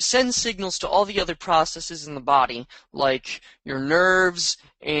sends signals to all the other processes in the body, like your nerves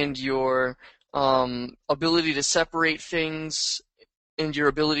and your ability to separate things and your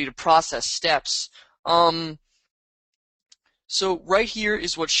ability to process steps. So right here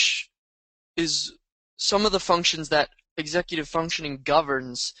is what is some of the functions that executive functioning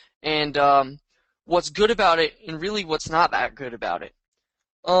governs, and what's good about it, and really what's not that good about it.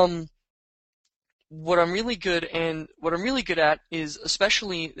 What I'm really good at is,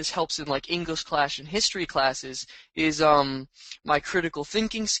 especially this helps in like English class and history classes, is my critical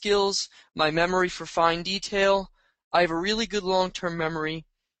thinking skills, my memory for fine detail. I have a really good long-term memory,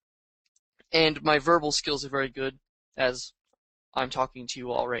 and my verbal skills are very good, as I'm talking to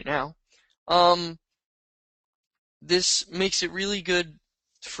you all right now. This makes it really good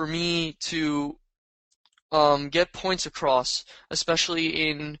for me to get points across, especially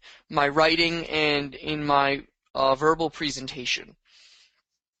in my writing and in my verbal presentation.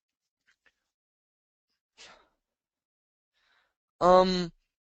 Really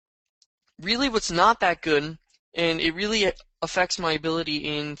what's not that good, and it really affects my ability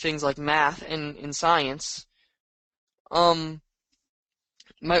in things like math and in science,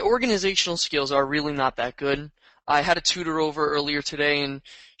 my organizational skills are really not that good. I had a tutor over earlier today, and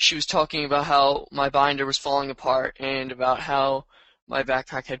she was talking about how my binder was falling apart and about how my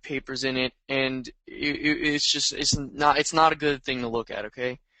backpack had papers in it, and it's not a good thing to look at.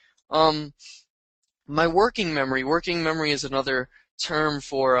 Okay, my working memory is another term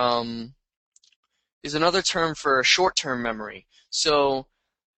for short-term memory. So,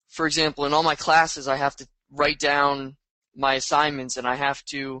 for example, in all my classes, I have to write down my assignments, and I have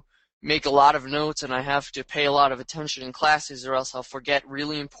to make a lot of notes, and I have to pay a lot of attention in classes, or else I'll forget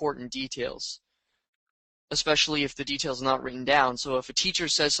really important details, especially if the detail's not written down. So if a teacher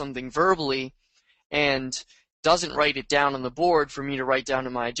says something verbally and doesn't write it down on the board for me to write down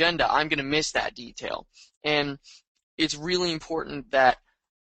in my agenda, I'm going to miss that detail. And it's really important that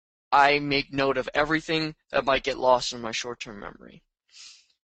I make note of everything that might get lost in my short-term memory.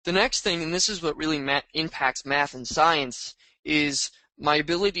 The next thing, and this is what really impacts math and science, is my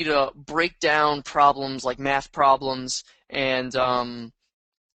ability to break down problems like math problems and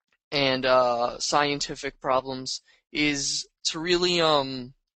scientific problems is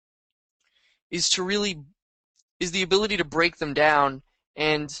the ability to break them down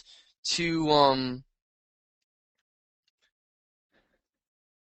and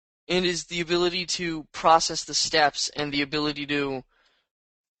is the ability to process the steps and the ability to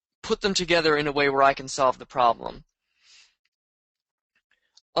put them together in a way where I can solve the problem.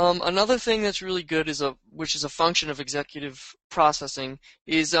 Another thing that's really good which is a function of executive processing,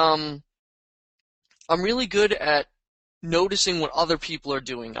 is I'm really good at noticing what other people are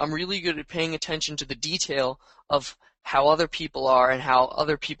doing. I'm really good at paying attention to the detail of how other people are and how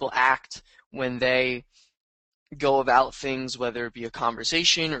other people act when they go about things, whether it be a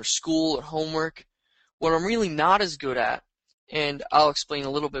conversation or school or homework. What I'm really not as good at, and I'll explain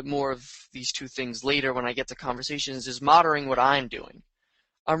a little bit more of these two things later when I get to conversations, is monitoring what I'm doing.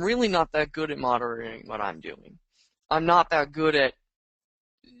 I'm really not that good at monitoring what I'm doing. I'm not that good at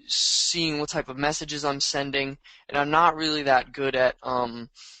seeing what type of messages I'm sending, and I'm not really that good at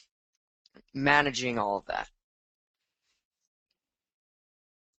managing all of that.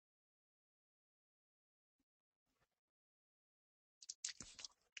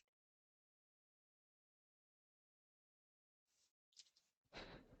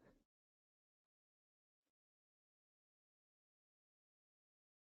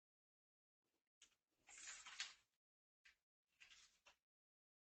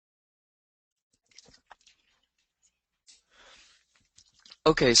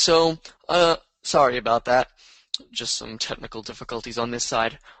 Okay, so, sorry about that. Just some technical difficulties on this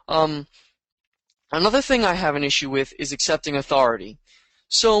side. Another thing I have an issue with is accepting authority.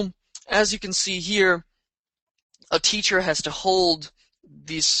 So, as you can see here, a teacher has to hold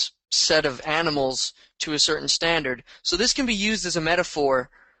this set of animals to a certain standard. So this can be used as a metaphor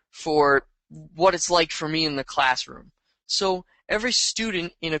for what it's like for me in the classroom. So every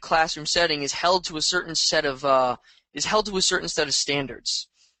student in a classroom setting is held to a certain set of standards,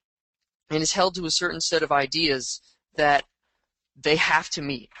 and is held to a certain set of ideas that they have to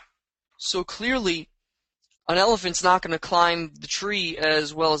meet. So clearly, an elephant's not going to climb the tree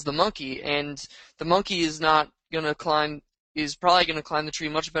as well as the monkey, and the monkey is probably going to climb the tree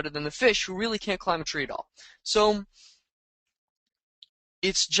much better than the fish, who really can't climb a tree at all. So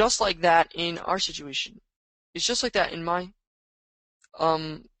it's just like that in our situation. It's just like that in my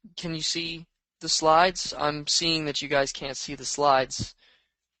can you see the slides? I'm seeing that you guys can't see the slides.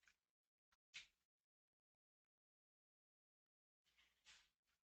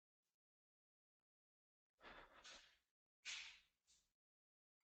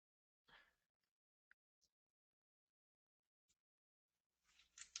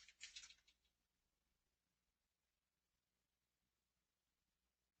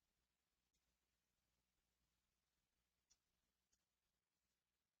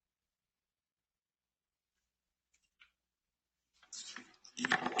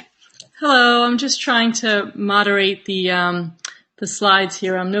 Hello, I'm just trying to moderate the slides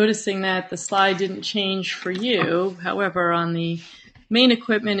here. I'm noticing that the slide didn't change for you. However, on the main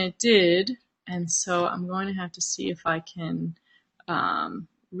equipment it did, and so I'm going to have to see if I can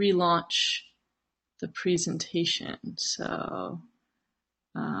relaunch the presentation. So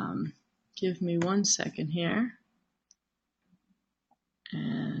give me 1 second here,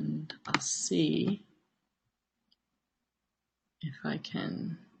 and I'll see if I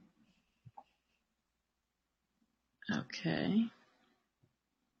can. Okay.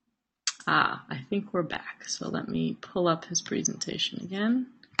 I think we're back. So let me pull up his presentation again.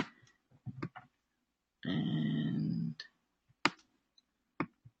 And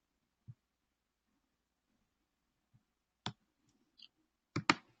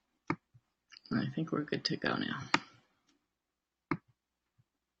I think we're good to go now.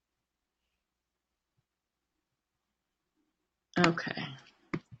 Okay.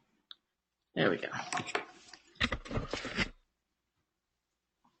 There we go.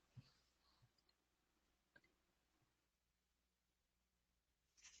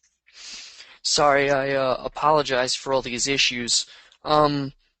 Sorry, I apologize for all these issues.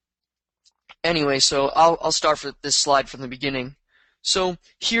 Anyway, so I'll start for this slide from the beginning. So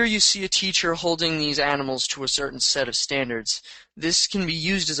here you see a teacher holding these animals to a certain set of standards. This can be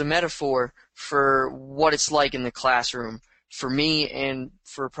used as a metaphor for what it's like in the classroom for me and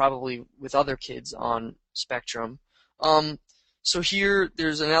for probably with other kids on spectrum. So here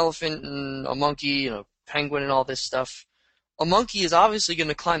there's an elephant and a monkey and a penguin and all this stuff. A monkey is obviously going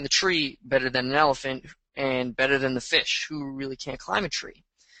to climb the tree better than an elephant and better than the fish, who really can't climb a tree.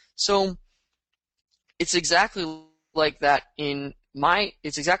 So it's exactly like that in my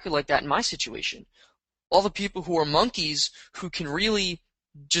situation. All the people who are monkeys, who can really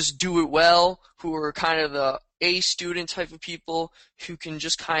just do it well, who are kind of the A student type of people, who can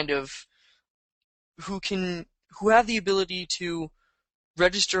just who have the ability to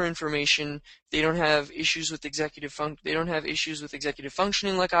register information. They don't have issues with executive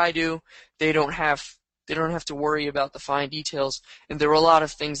functioning like I do. They don't have to worry about the fine details, and there are a lot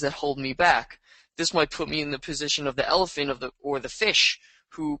of things that hold me back. This might put me in the position of the elephant or the fish,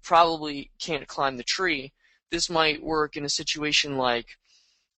 who probably can't climb the tree. This might work in a situation like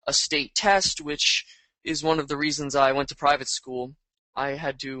a state test, which is one of the reasons I went to private school. I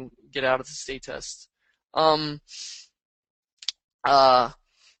had to get out of the state test.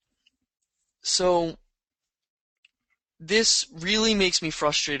 So this really makes me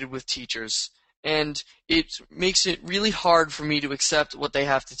frustrated with teachers, and it makes it really hard for me to accept what they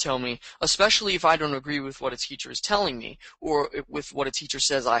have to tell me, especially if I don't agree with what a teacher is telling me or with what a teacher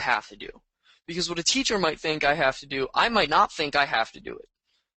says I have to do. Because what a teacher might think I have to do, I might not think I have to do it.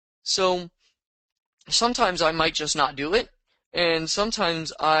 So sometimes I might just not do it, and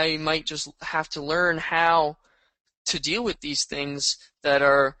sometimes I might just have to learn how to deal with these things that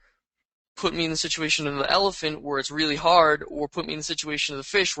are put me in the situation of the elephant where it's really hard, or put me in the situation of the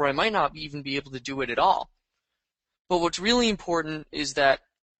fish where I might not even be able to do it at all. But what's really important is that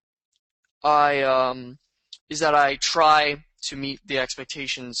I try to meet the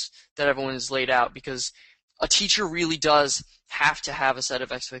expectations that everyone has laid out, because a teacher really does have to have a set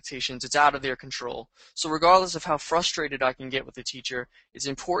of expectations. It's out of their control. So regardless of how frustrated I can get with the teacher, it's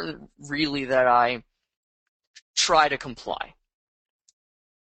important really that I try to comply.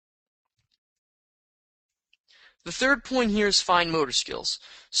 The third point here is fine motor skills.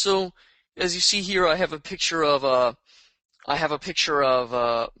 So as you see here, I have a picture of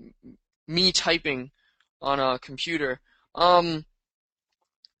me typing on a computer.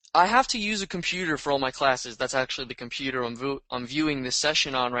 I have to use a computer for all my classes. That's actually the computer I'm viewing this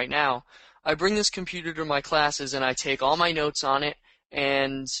session on right now. I bring this computer to my classes and I take all my notes on it,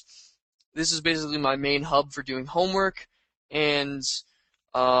 and this is basically my main hub for doing homework and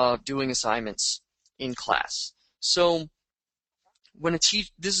doing assignments in class. So when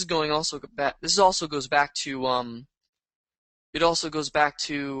this also goes back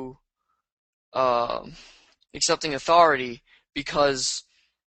to accepting authority, because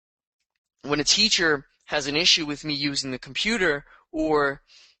when a teacher has an issue with me using the computer, or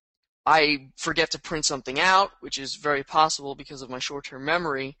I forget to print something out, which is very possible because of my short-term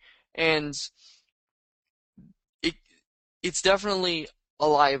memory, and it's definitely a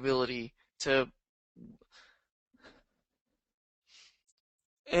liability to,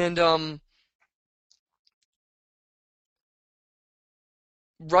 and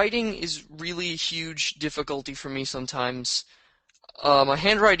writing is really a huge difficulty for me sometimes. My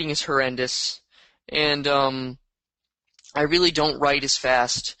handwriting is horrendous, and I really don't write as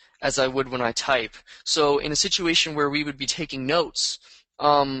fast as I would when I type. So in a situation where we would be taking notes,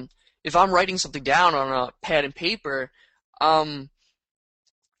 if I'm writing something down on a pad and paper, I'm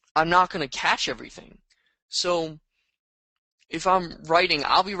not going to catch everything. So if I'm writing,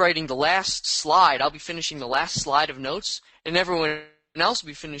 I'll be writing the last slide. I'll be finishing the last slide of notes, and everyone else will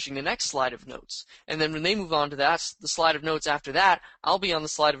be finishing the next slide of notes. And then when they move on to the slide of notes after that, I'll be on the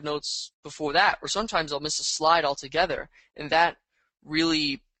slide of notes before that. Or sometimes I'll miss a slide altogether. And that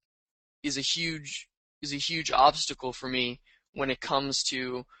really is a huge obstacle for me when it comes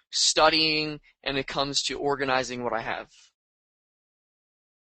to studying and it comes to organizing what I have.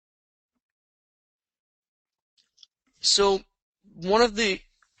 So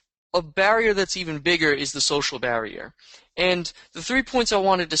a barrier that's even bigger is the social barrier. And the 3 points I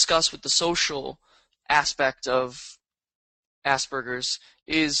want to discuss with the social aspect of Asperger's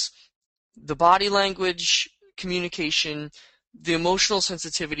is the body language, communication, the emotional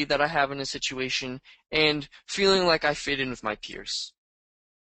sensitivity that I have in a situation, and feeling like I fit in with my peers.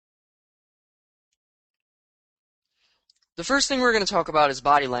 The first thing we're going to talk about is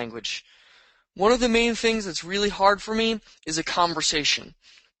body language. One of the main things that's really hard for me is a conversation.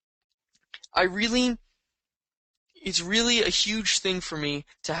 It's really a huge thing for me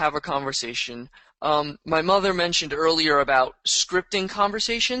to have a conversation. My mother mentioned earlier about scripting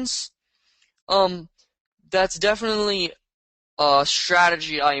conversations. That's definitely a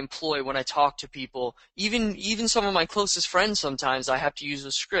strategy I employ when I talk to people. Even some of my closest friends, sometimes I have to use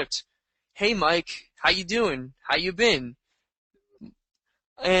a script. Hey Mike, how you doing? How you been?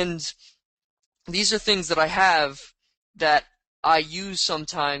 And these are things that I have that I use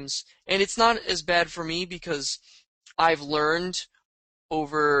sometimes, and it's not as bad for me because I've learned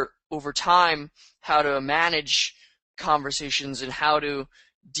over time how to manage conversations and how to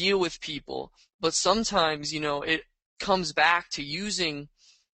deal with people. But sometimes, it comes back to using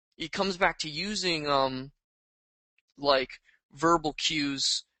like verbal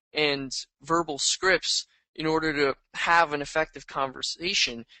cues and verbal scripts in order to have an effective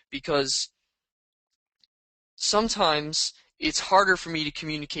conversation, because sometimes it's harder for me to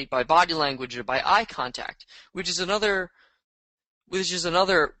communicate by body language or by eye contact, which is another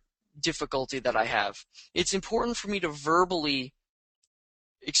difficulty that I have. It's important for me to verbally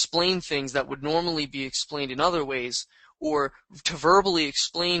explain things that would normally be explained in other ways, or to verbally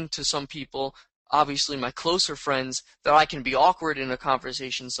explain to some people, obviously my closer friends, that I can be awkward in a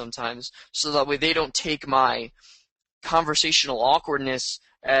conversation sometimes, so that way they don't take my conversational awkwardness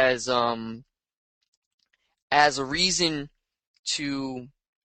as a reason to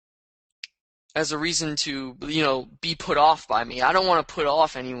be put off by me. I don't want to put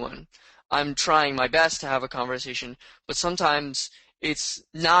off anyone. I'm trying my best to have a conversation, but sometimes it's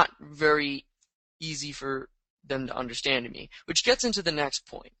not very easy for them to understand me, which gets into the next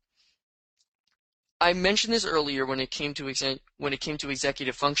point. I mentioned this earlier when it came to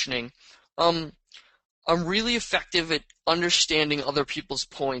executive functioning. I'm really effective at understanding other people's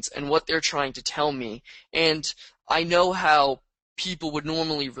points and what they're trying to tell me, and I know how people would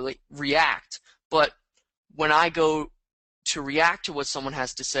normally react, but when I go to react to what someone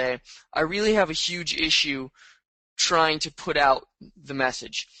has to say, I really have a huge issue trying to put out the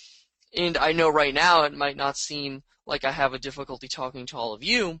message. And I know right now it might not seem like I have a difficulty talking to all of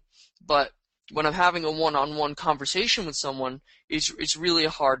you, but when I'm having a one-on-one conversation with someone, it's really a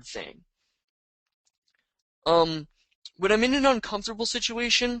hard thing. When I'm in an uncomfortable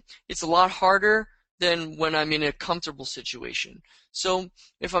situation, it's a lot harder than when I'm in a comfortable situation. So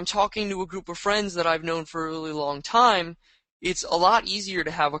if I'm talking to a group of friends that I've known for a really long time, it's a lot easier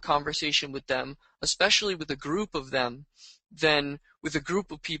to have a conversation with them, especially with a group of them, than with a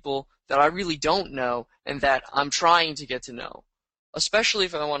group of people that I really don't know and that I'm trying to get to know. Especially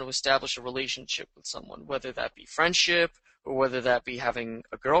if I want to establish a relationship with someone, whether that be friendship or whether that be having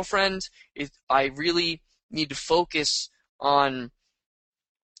a girlfriend. I really need to focus on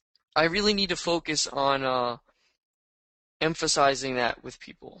emphasizing that with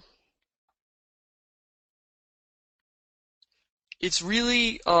people. It's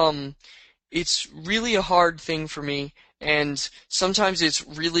really a hard thing for me, and sometimes it's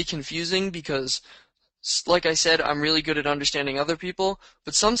really confusing because, like I said, I'm really good at understanding other people,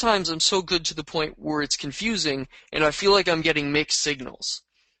 but sometimes I'm so good to the point where it's confusing and I feel like I'm getting mixed signals.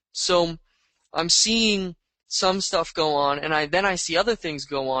 So I'm seeing some stuff go on, and then I see other things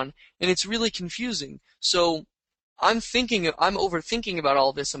go on, and it's really confusing. So I'm overthinking about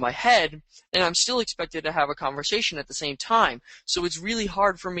all this in my head, and I'm still expected to have a conversation at the same time. So it's really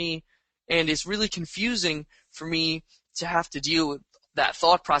hard for me, and it's really confusing for me to have to deal with that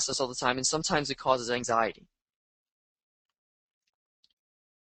thought process all the time, and sometimes it causes anxiety.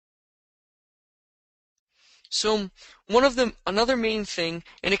 So another main thing,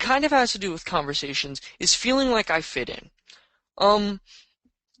 and it kind of has to do with conversations, is feeling like I fit in.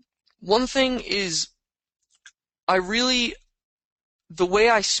 One thing is the way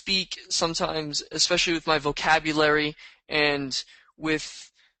I speak sometimes, especially with my vocabulary and with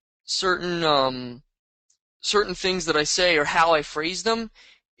certain things that I say or how I phrase them,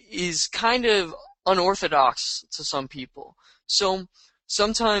 is kind of unorthodox to some people. So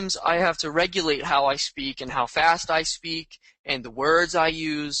sometimes I have to regulate how I speak and how fast I speak and the words I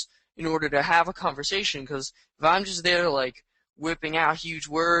use in order to have a conversation, because if I'm just there like whipping out huge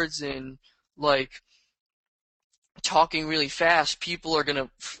words and like talking really fast,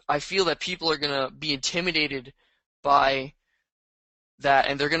 I feel that people are gonna be intimidated by that,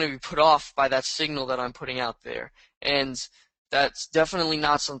 and they're gonna be put off by that signal that I'm putting out there. And that's definitely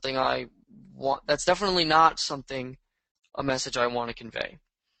not something I want. That's definitely not a message I want to convey.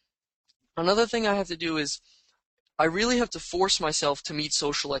 Another thing I have to do is I really have to force myself to meet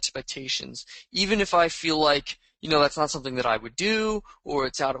social expectations, even if I feel like, that's not something that I would do or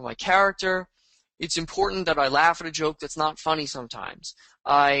it's out of my character. It's important that I laugh at a joke that's not funny sometimes.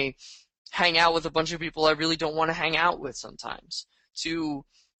 I hang out with a bunch of people I really don't want to hang out with sometimes. To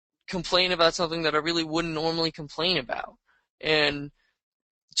complain about something that I really wouldn't normally complain about. And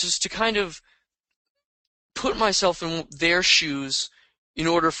just to kind of put myself in their shoes in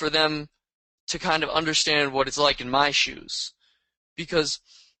order for them to kind of understand what it's like in my shoes. Because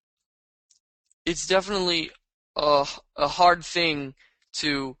it's definitely a hard thing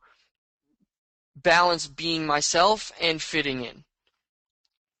to balance being myself and fitting in.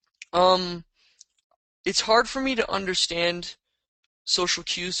 It's hard for me to understand social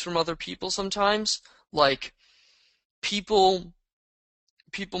cues from other people sometimes. Like, people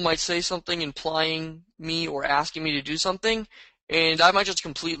might say something implying me or asking me to do something, and I might just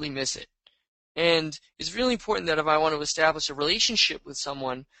completely miss it. And it's really important that if I want to establish a relationship with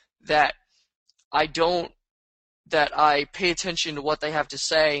someone, that I pay attention to what they have to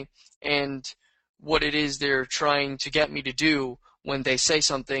say and what it is they're trying to get me to do when they say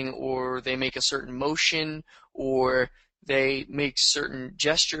something, or they make a certain motion, or they make certain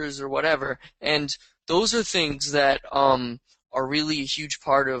gestures or whatever. And those are things that are really a huge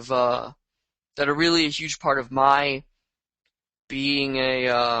part of my being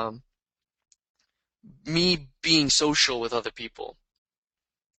me being social with other people.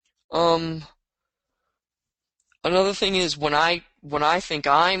 Another thing is when I think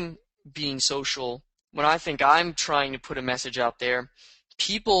I'm being social, when I think I'm trying to put a message out there,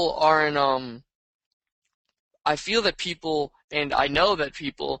 people aren't. I feel that people, and I know that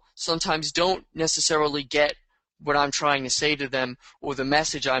people sometimes don't necessarily get what I'm trying to say to them or the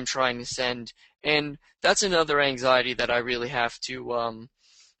message I'm trying to send, and that's another anxiety that I really have to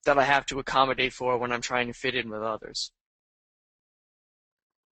accommodate for when I'm trying to fit in with others.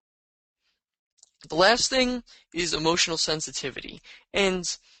 The last thing is emotional sensitivity, and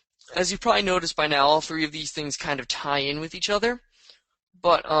as you probably noticed by now, all three of these things kind of tie in with each other,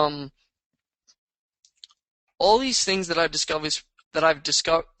 but all these things that I've discussed,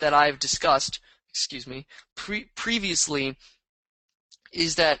 previously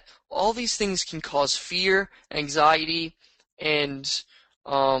is that all these things can cause fear, anxiety, and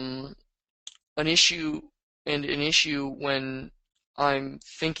um, an issue when I'm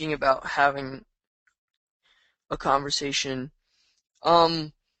thinking about having a conversation.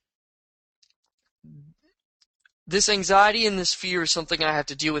 Um, this anxiety and this fear is something I have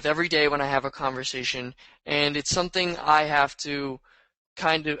to deal with every day when I have a conversation, and it's something I have to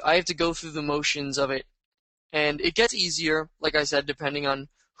go through the motions of it, and it gets easier, like I said, depending on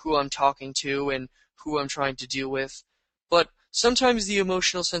who I'm talking to and who I'm trying to deal with. But sometimes the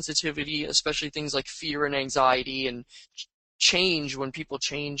emotional sensitivity, especially things like fear and anxiety and change, when people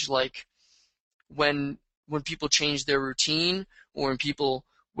change, like when people change their routine, or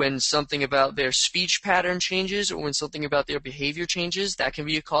when something about their speech pattern changes, or when something about their behavior changes, that can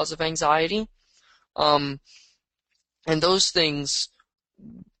be a cause of anxiety. Um, and those things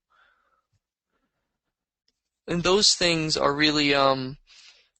are really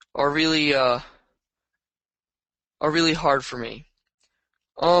are really uh are really hard for me.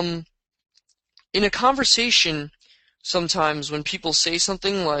 Um, in a conversation, sometimes when people say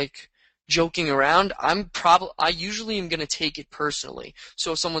something like joking around, I usually am going to take it personally.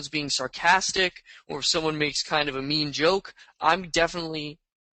 So if someone's being sarcastic, or if someone makes kind of a mean joke, I'm definitely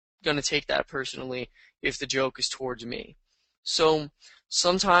going to take that personally if the joke is towards me. So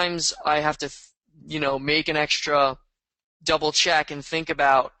sometimes I have to, make an extra double check and think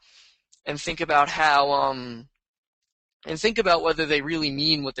about how and think about whether they really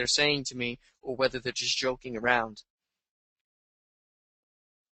mean what they're saying to me, or whether they're just joking around.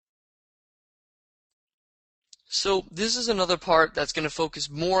 So this is another part that's going to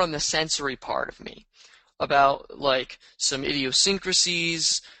focus more on the sensory part of me, about like some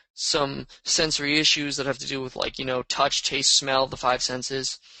idiosyncrasies, some sensory issues that have to do with touch, taste, smell, the five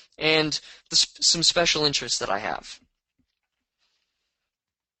senses, and some special interests that I have.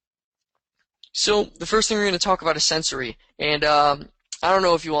 So the first thing we're going to talk about is sensory, and I don't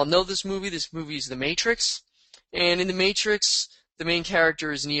know if you all know this movie. This movie is The Matrix, and in The Matrix, the main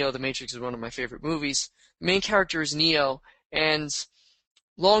character is Neo. The Matrix is one of my favorite movies. The main character is Neo, and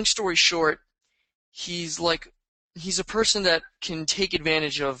long story short, he's a person that can take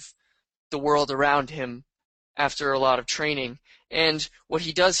advantage of the world around him after a lot of training. And what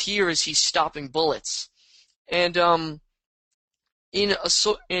he does here is he's stopping bullets. And in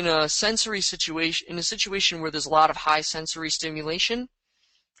a sensory situation, in a situation where there's a lot of high sensory stimulation,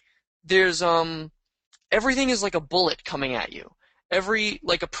 there's everything is like a bullet coming at you.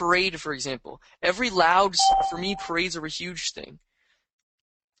 Like a parade, for example. For me, parades are a huge thing.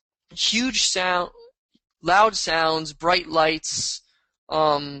 Huge sound, loud sounds, bright lights,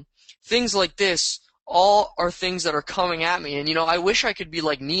 things like this, all are things that are coming at me. And, I wish I could be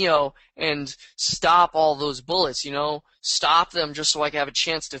like Neo and stop all those bullets, stop them just so I could have a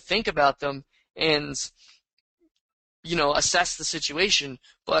chance to think about them and, assess the situation.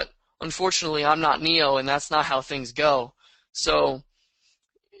 But unfortunately, I'm not Neo, and that's not how things go. So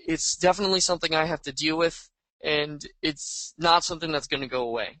it's definitely something I have to deal with, and it's not something that's going to go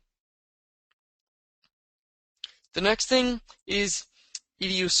away. The next thing is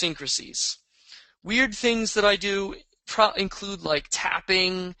idiosyncrasies. Weird things that I do include like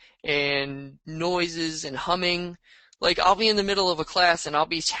tapping and noises and humming. Like I'll be in the middle of a class and I'll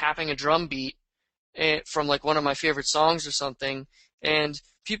be tapping a drum beat from like one of my favorite songs or something, and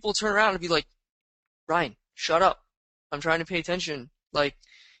people turn around and be like, "Ryan, shut up. I'm trying to pay attention. Like,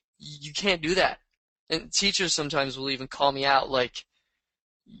 you can't do that." And teachers sometimes will even call me out like,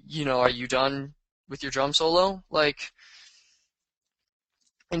 "Are you done with your drum solo?"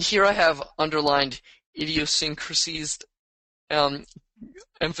 And here I have underlined idiosyncrasies,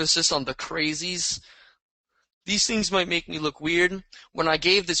 emphasis on the crazies. These things might make me look weird. When I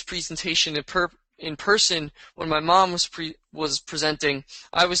gave this presentation in person, when my mom was presenting,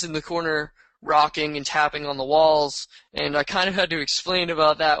 I was in the corner rocking and tapping on the walls, and I kind of had to explain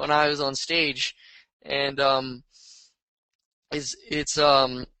about that when I was on stage. And it's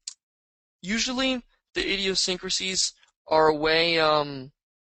usually the idiosyncrasies are a way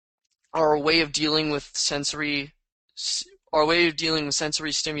of dealing with sensory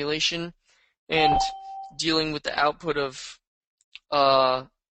stimulation and dealing with the output of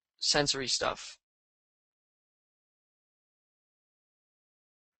sensory stuff.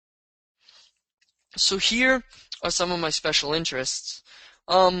 So here are some of my special interests.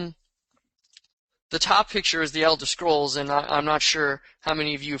 The top picture is the Elder Scrolls, and I'm not sure how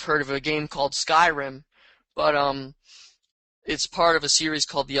many of you have heard of a game called Skyrim, but it's part of a series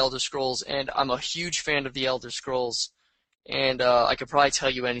called The Elder Scrolls, and I'm a huge fan of The Elder Scrolls, and I could probably tell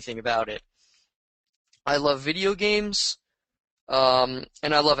you anything about it. I love video games. And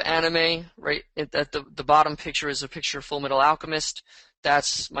I love anime. Right at the bottom picture is a picture of Full Metal Alchemist.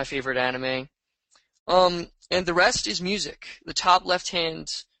 That's my favorite anime. And the rest is music. The top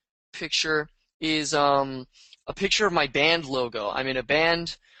left-hand picture is a picture of my band logo. I'm in a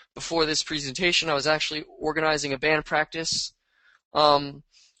band. Before this presentation, I was actually organizing a band practice. I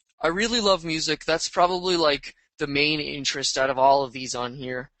really love music. That's probably like the main interest out of all of these on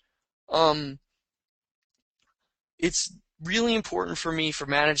here. It's really important for me for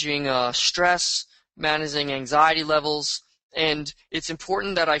managing stress, managing anxiety levels, and it's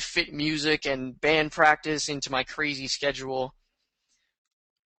important that I fit music and band practice into my crazy schedule.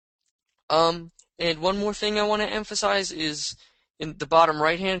 And one more thing I want to emphasize is in the bottom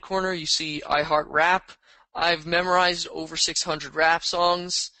right-hand corner, you see I Heart Rap. I've memorized over 600 rap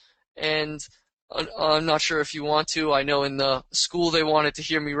songs, and I'm not sure if you want to. I know in the school they wanted to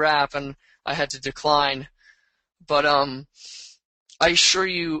hear me rap, and I had to decline. But I assure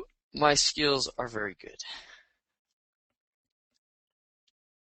you, my skills are very good.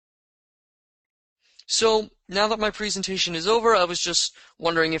 So now that my presentation is over, I was just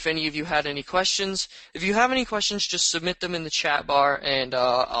wondering if any of you had any questions. If you have any questions, just submit them in the chat bar, and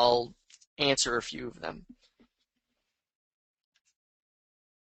I'll answer a few of them.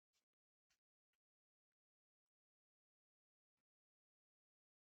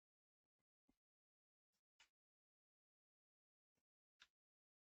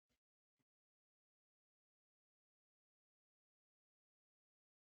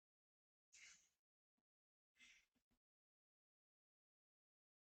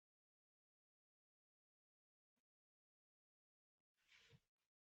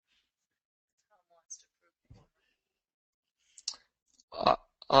 Uh,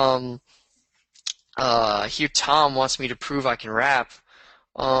 um, Here Tom wants me to prove I can rap.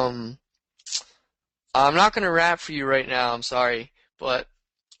 Um, I'm not gonna rap for you right now. I'm sorry, but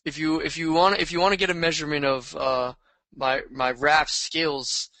if you want to get a measurement of my rap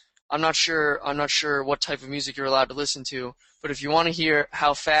skills, I'm not sure what type of music you're allowed to listen to. But if you want to hear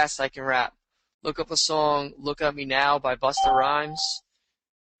how fast I can rap, look up a song "Look at Me Now" by Busta Rhymes.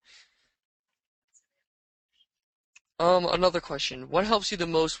 Another question: what helps you the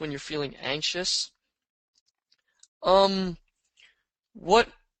most when you're feeling anxious? Um, what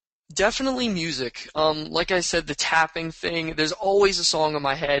Definitely music. Like I said, the tapping thing, there's always a song in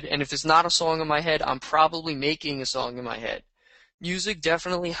my head, and if there's not a song in my head, I'm probably making a song in my head. Music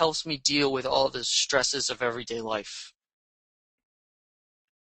definitely helps me deal with all the stresses of everyday life.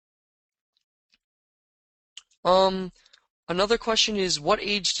 Um, Another question is, what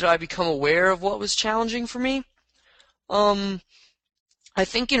age did I become aware of what was challenging for me? Um, I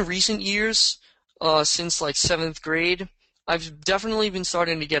think in recent years, since like seventh grade, I've definitely been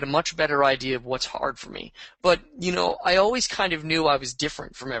starting to get a much better idea of what's hard for me. But, I always kind of knew I was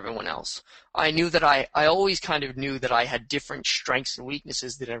different from everyone else. I always kind of knew that I had different strengths and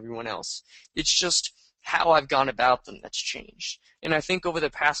weaknesses than everyone else. It's just how I've gone about them that's changed. And I think over the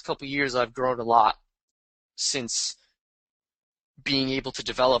past couple years, I've grown a lot since being able to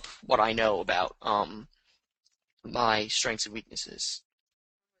develop what I know about my strengths and weaknesses.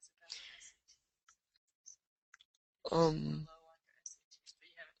 Um,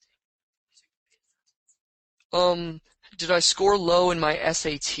 did I score low in my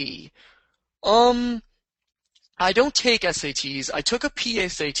SAT? Um, I don't take SATs. I took a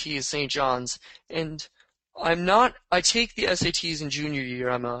PSAT at St. John's, and I take the SATs in junior year.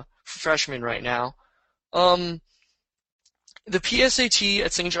 I'm a freshman right now. The PSAT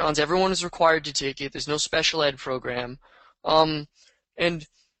at St. John's, everyone is required to take it. There's no special ed program. And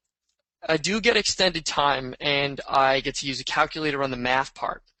I do get extended time, and I get to use a calculator on the math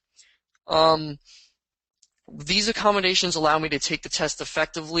part. These accommodations allow me to take the test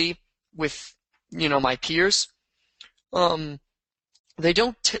effectively with, my peers. They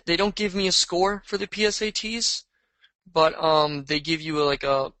don't give me a score for the PSATs, but they give you like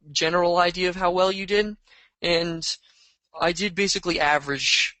a general idea of how well you did, and I did basically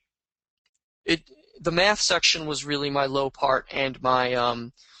average. The math section was really my low part, and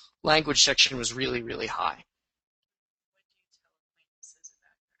my language section was really, really high.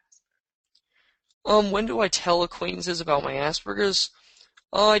 When do I tell acquaintances about my Asperger's?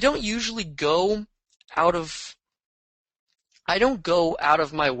 I don't usually go out of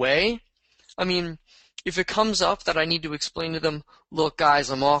my way. I mean, if it comes up that I need to explain to them, look, guys,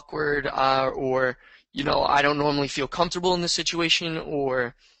 I'm awkward, or I don't normally feel comfortable in this situation,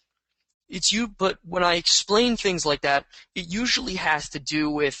 or it's you. But when I explain things like that, it usually has to do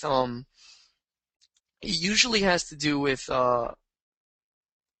with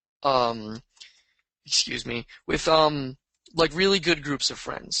excuse me, with like really good groups of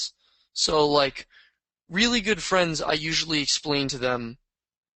friends. So like really good friends, I usually explain to them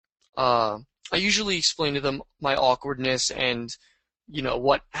my awkwardness and,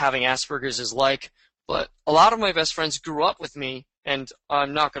 what having Asperger's is like. But a lot of my best friends grew up with me, and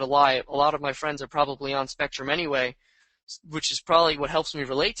I'm not going to lie, a lot of my friends are probably on spectrum anyway, which is probably what helps me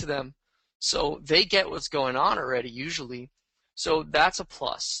relate to them. So they get what's going on already, usually. So that's a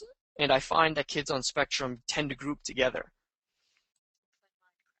plus. And I find that kids on spectrum tend to group together.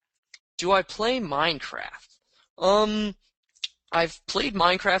 Do I play Minecraft? I've played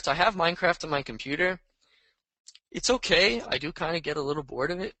Minecraft. I have Minecraft on my computer. It's okay. I do kind of get a little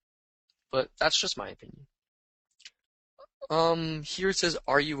bored of it, but that's just my opinion. Here it says,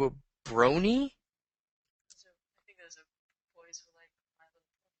 "Are you a brony?" I think those are boys who like My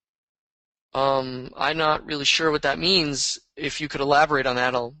Little Pony. I'm not really sure what that means. If you could elaborate on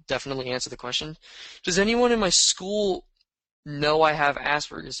that, I'll definitely answer the question. Does anyone in my school know I have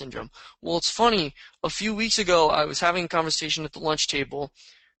Asperger's syndrome? Well, it's funny. A few weeks ago, I was having a conversation at the lunch table,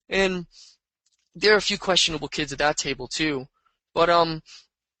 and there are a few questionable kids at that table too. But I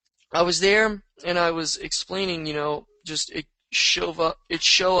was there and I was explaining, just it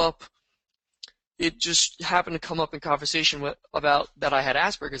just happened to come up in conversation about that I had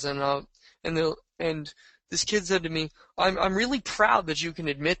Asperger's, and this kid said to me, "I'm really proud that you can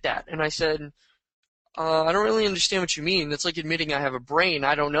admit that." And I said, "I don't really understand what you mean. That's like admitting I have a brain.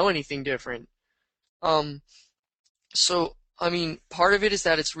 I don't know anything different." So I mean, part of it is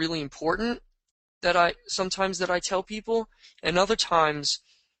that it's really important that I tell people, and other times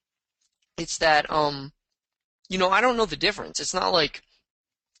it's that I don't know the difference. It's not like,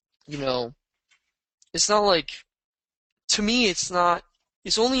 you know, it's not like to me it's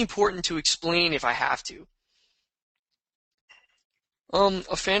only important to explain if I have to.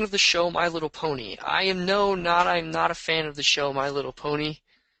 A fan of the show My Little Pony. I'm not a fan of the show My Little Pony.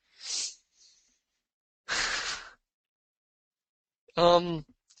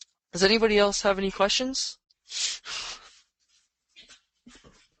 Does anybody else have any questions?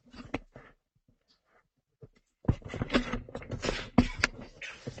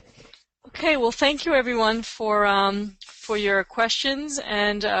 Okay, well, thank you everyone for your questions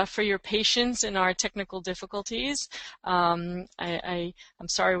and for your patience in our technical difficulties. I'm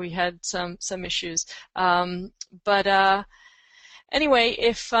sorry we had some issues, but anyway,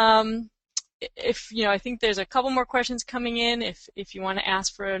 if I think there's a couple more questions coming in. If you want to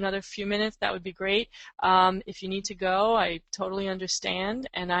ask for another few minutes, that would be great. If you need to go, I totally understand,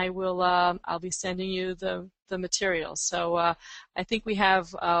 and I'll be sending you the materials. So I think we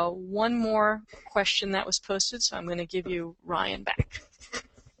have one more question that was posted, so I'm going to give you Ryan back.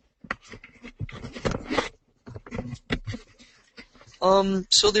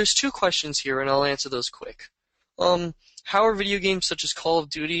 So there's two questions here, and I'll answer those quick. How are video games such as Call of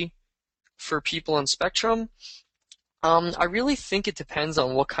Duty for people on spectrum? I really think it depends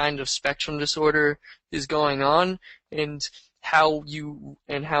on what kind of spectrum disorder is going on and how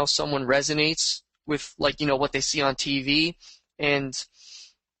someone resonates with, like, what they see on TV. And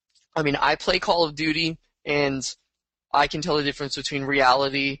I mean, I play Call of Duty and I can tell the difference between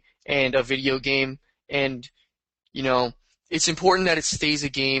reality and a video game, and it's important that it stays a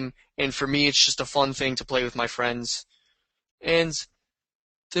game, and for me it's just a fun thing to play with my friends. And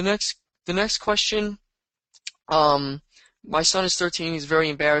the next question, my son is 13. He's very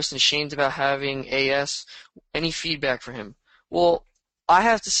embarrassed and ashamed about having AS. Any feedback for him? Well, I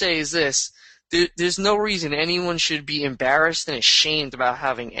have to say is this. There's no reason anyone should be embarrassed and ashamed about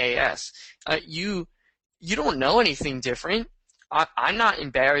having AS. You don't know anything different. I'm not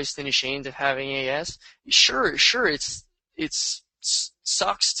embarrassed and ashamed of having AS. Sure, it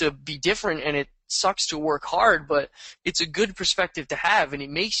sucks to be different and it sucks to work hard, but it's a good perspective to have, and it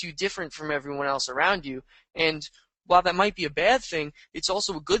makes you different from everyone else around you. And while that might be a bad thing, it's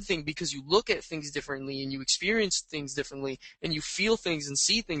also a good thing because you look at things differently and you experience things differently and you feel things and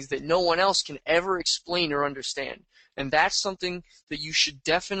see things that no one else can ever explain or understand. And that's something that you should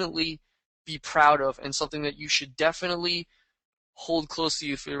definitely be proud of and something that you should definitely hold close to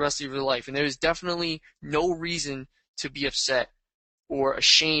you for the rest of your life. And there is definitely no reason to be upset or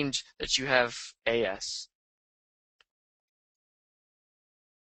ashamed that you have AS.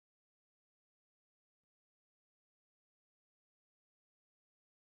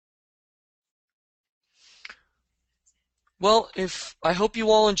 Well, I hope you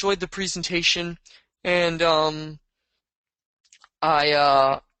all enjoyed the presentation, and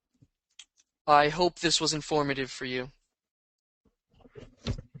I hope this was informative for you.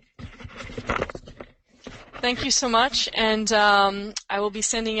 Thank you so much, and I will be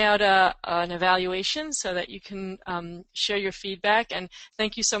sending out an evaluation so that you can share your feedback, and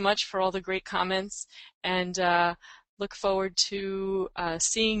thank you so much for all the great comments, and look forward to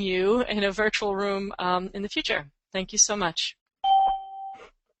seeing you in a virtual room in the future. Thank you so much.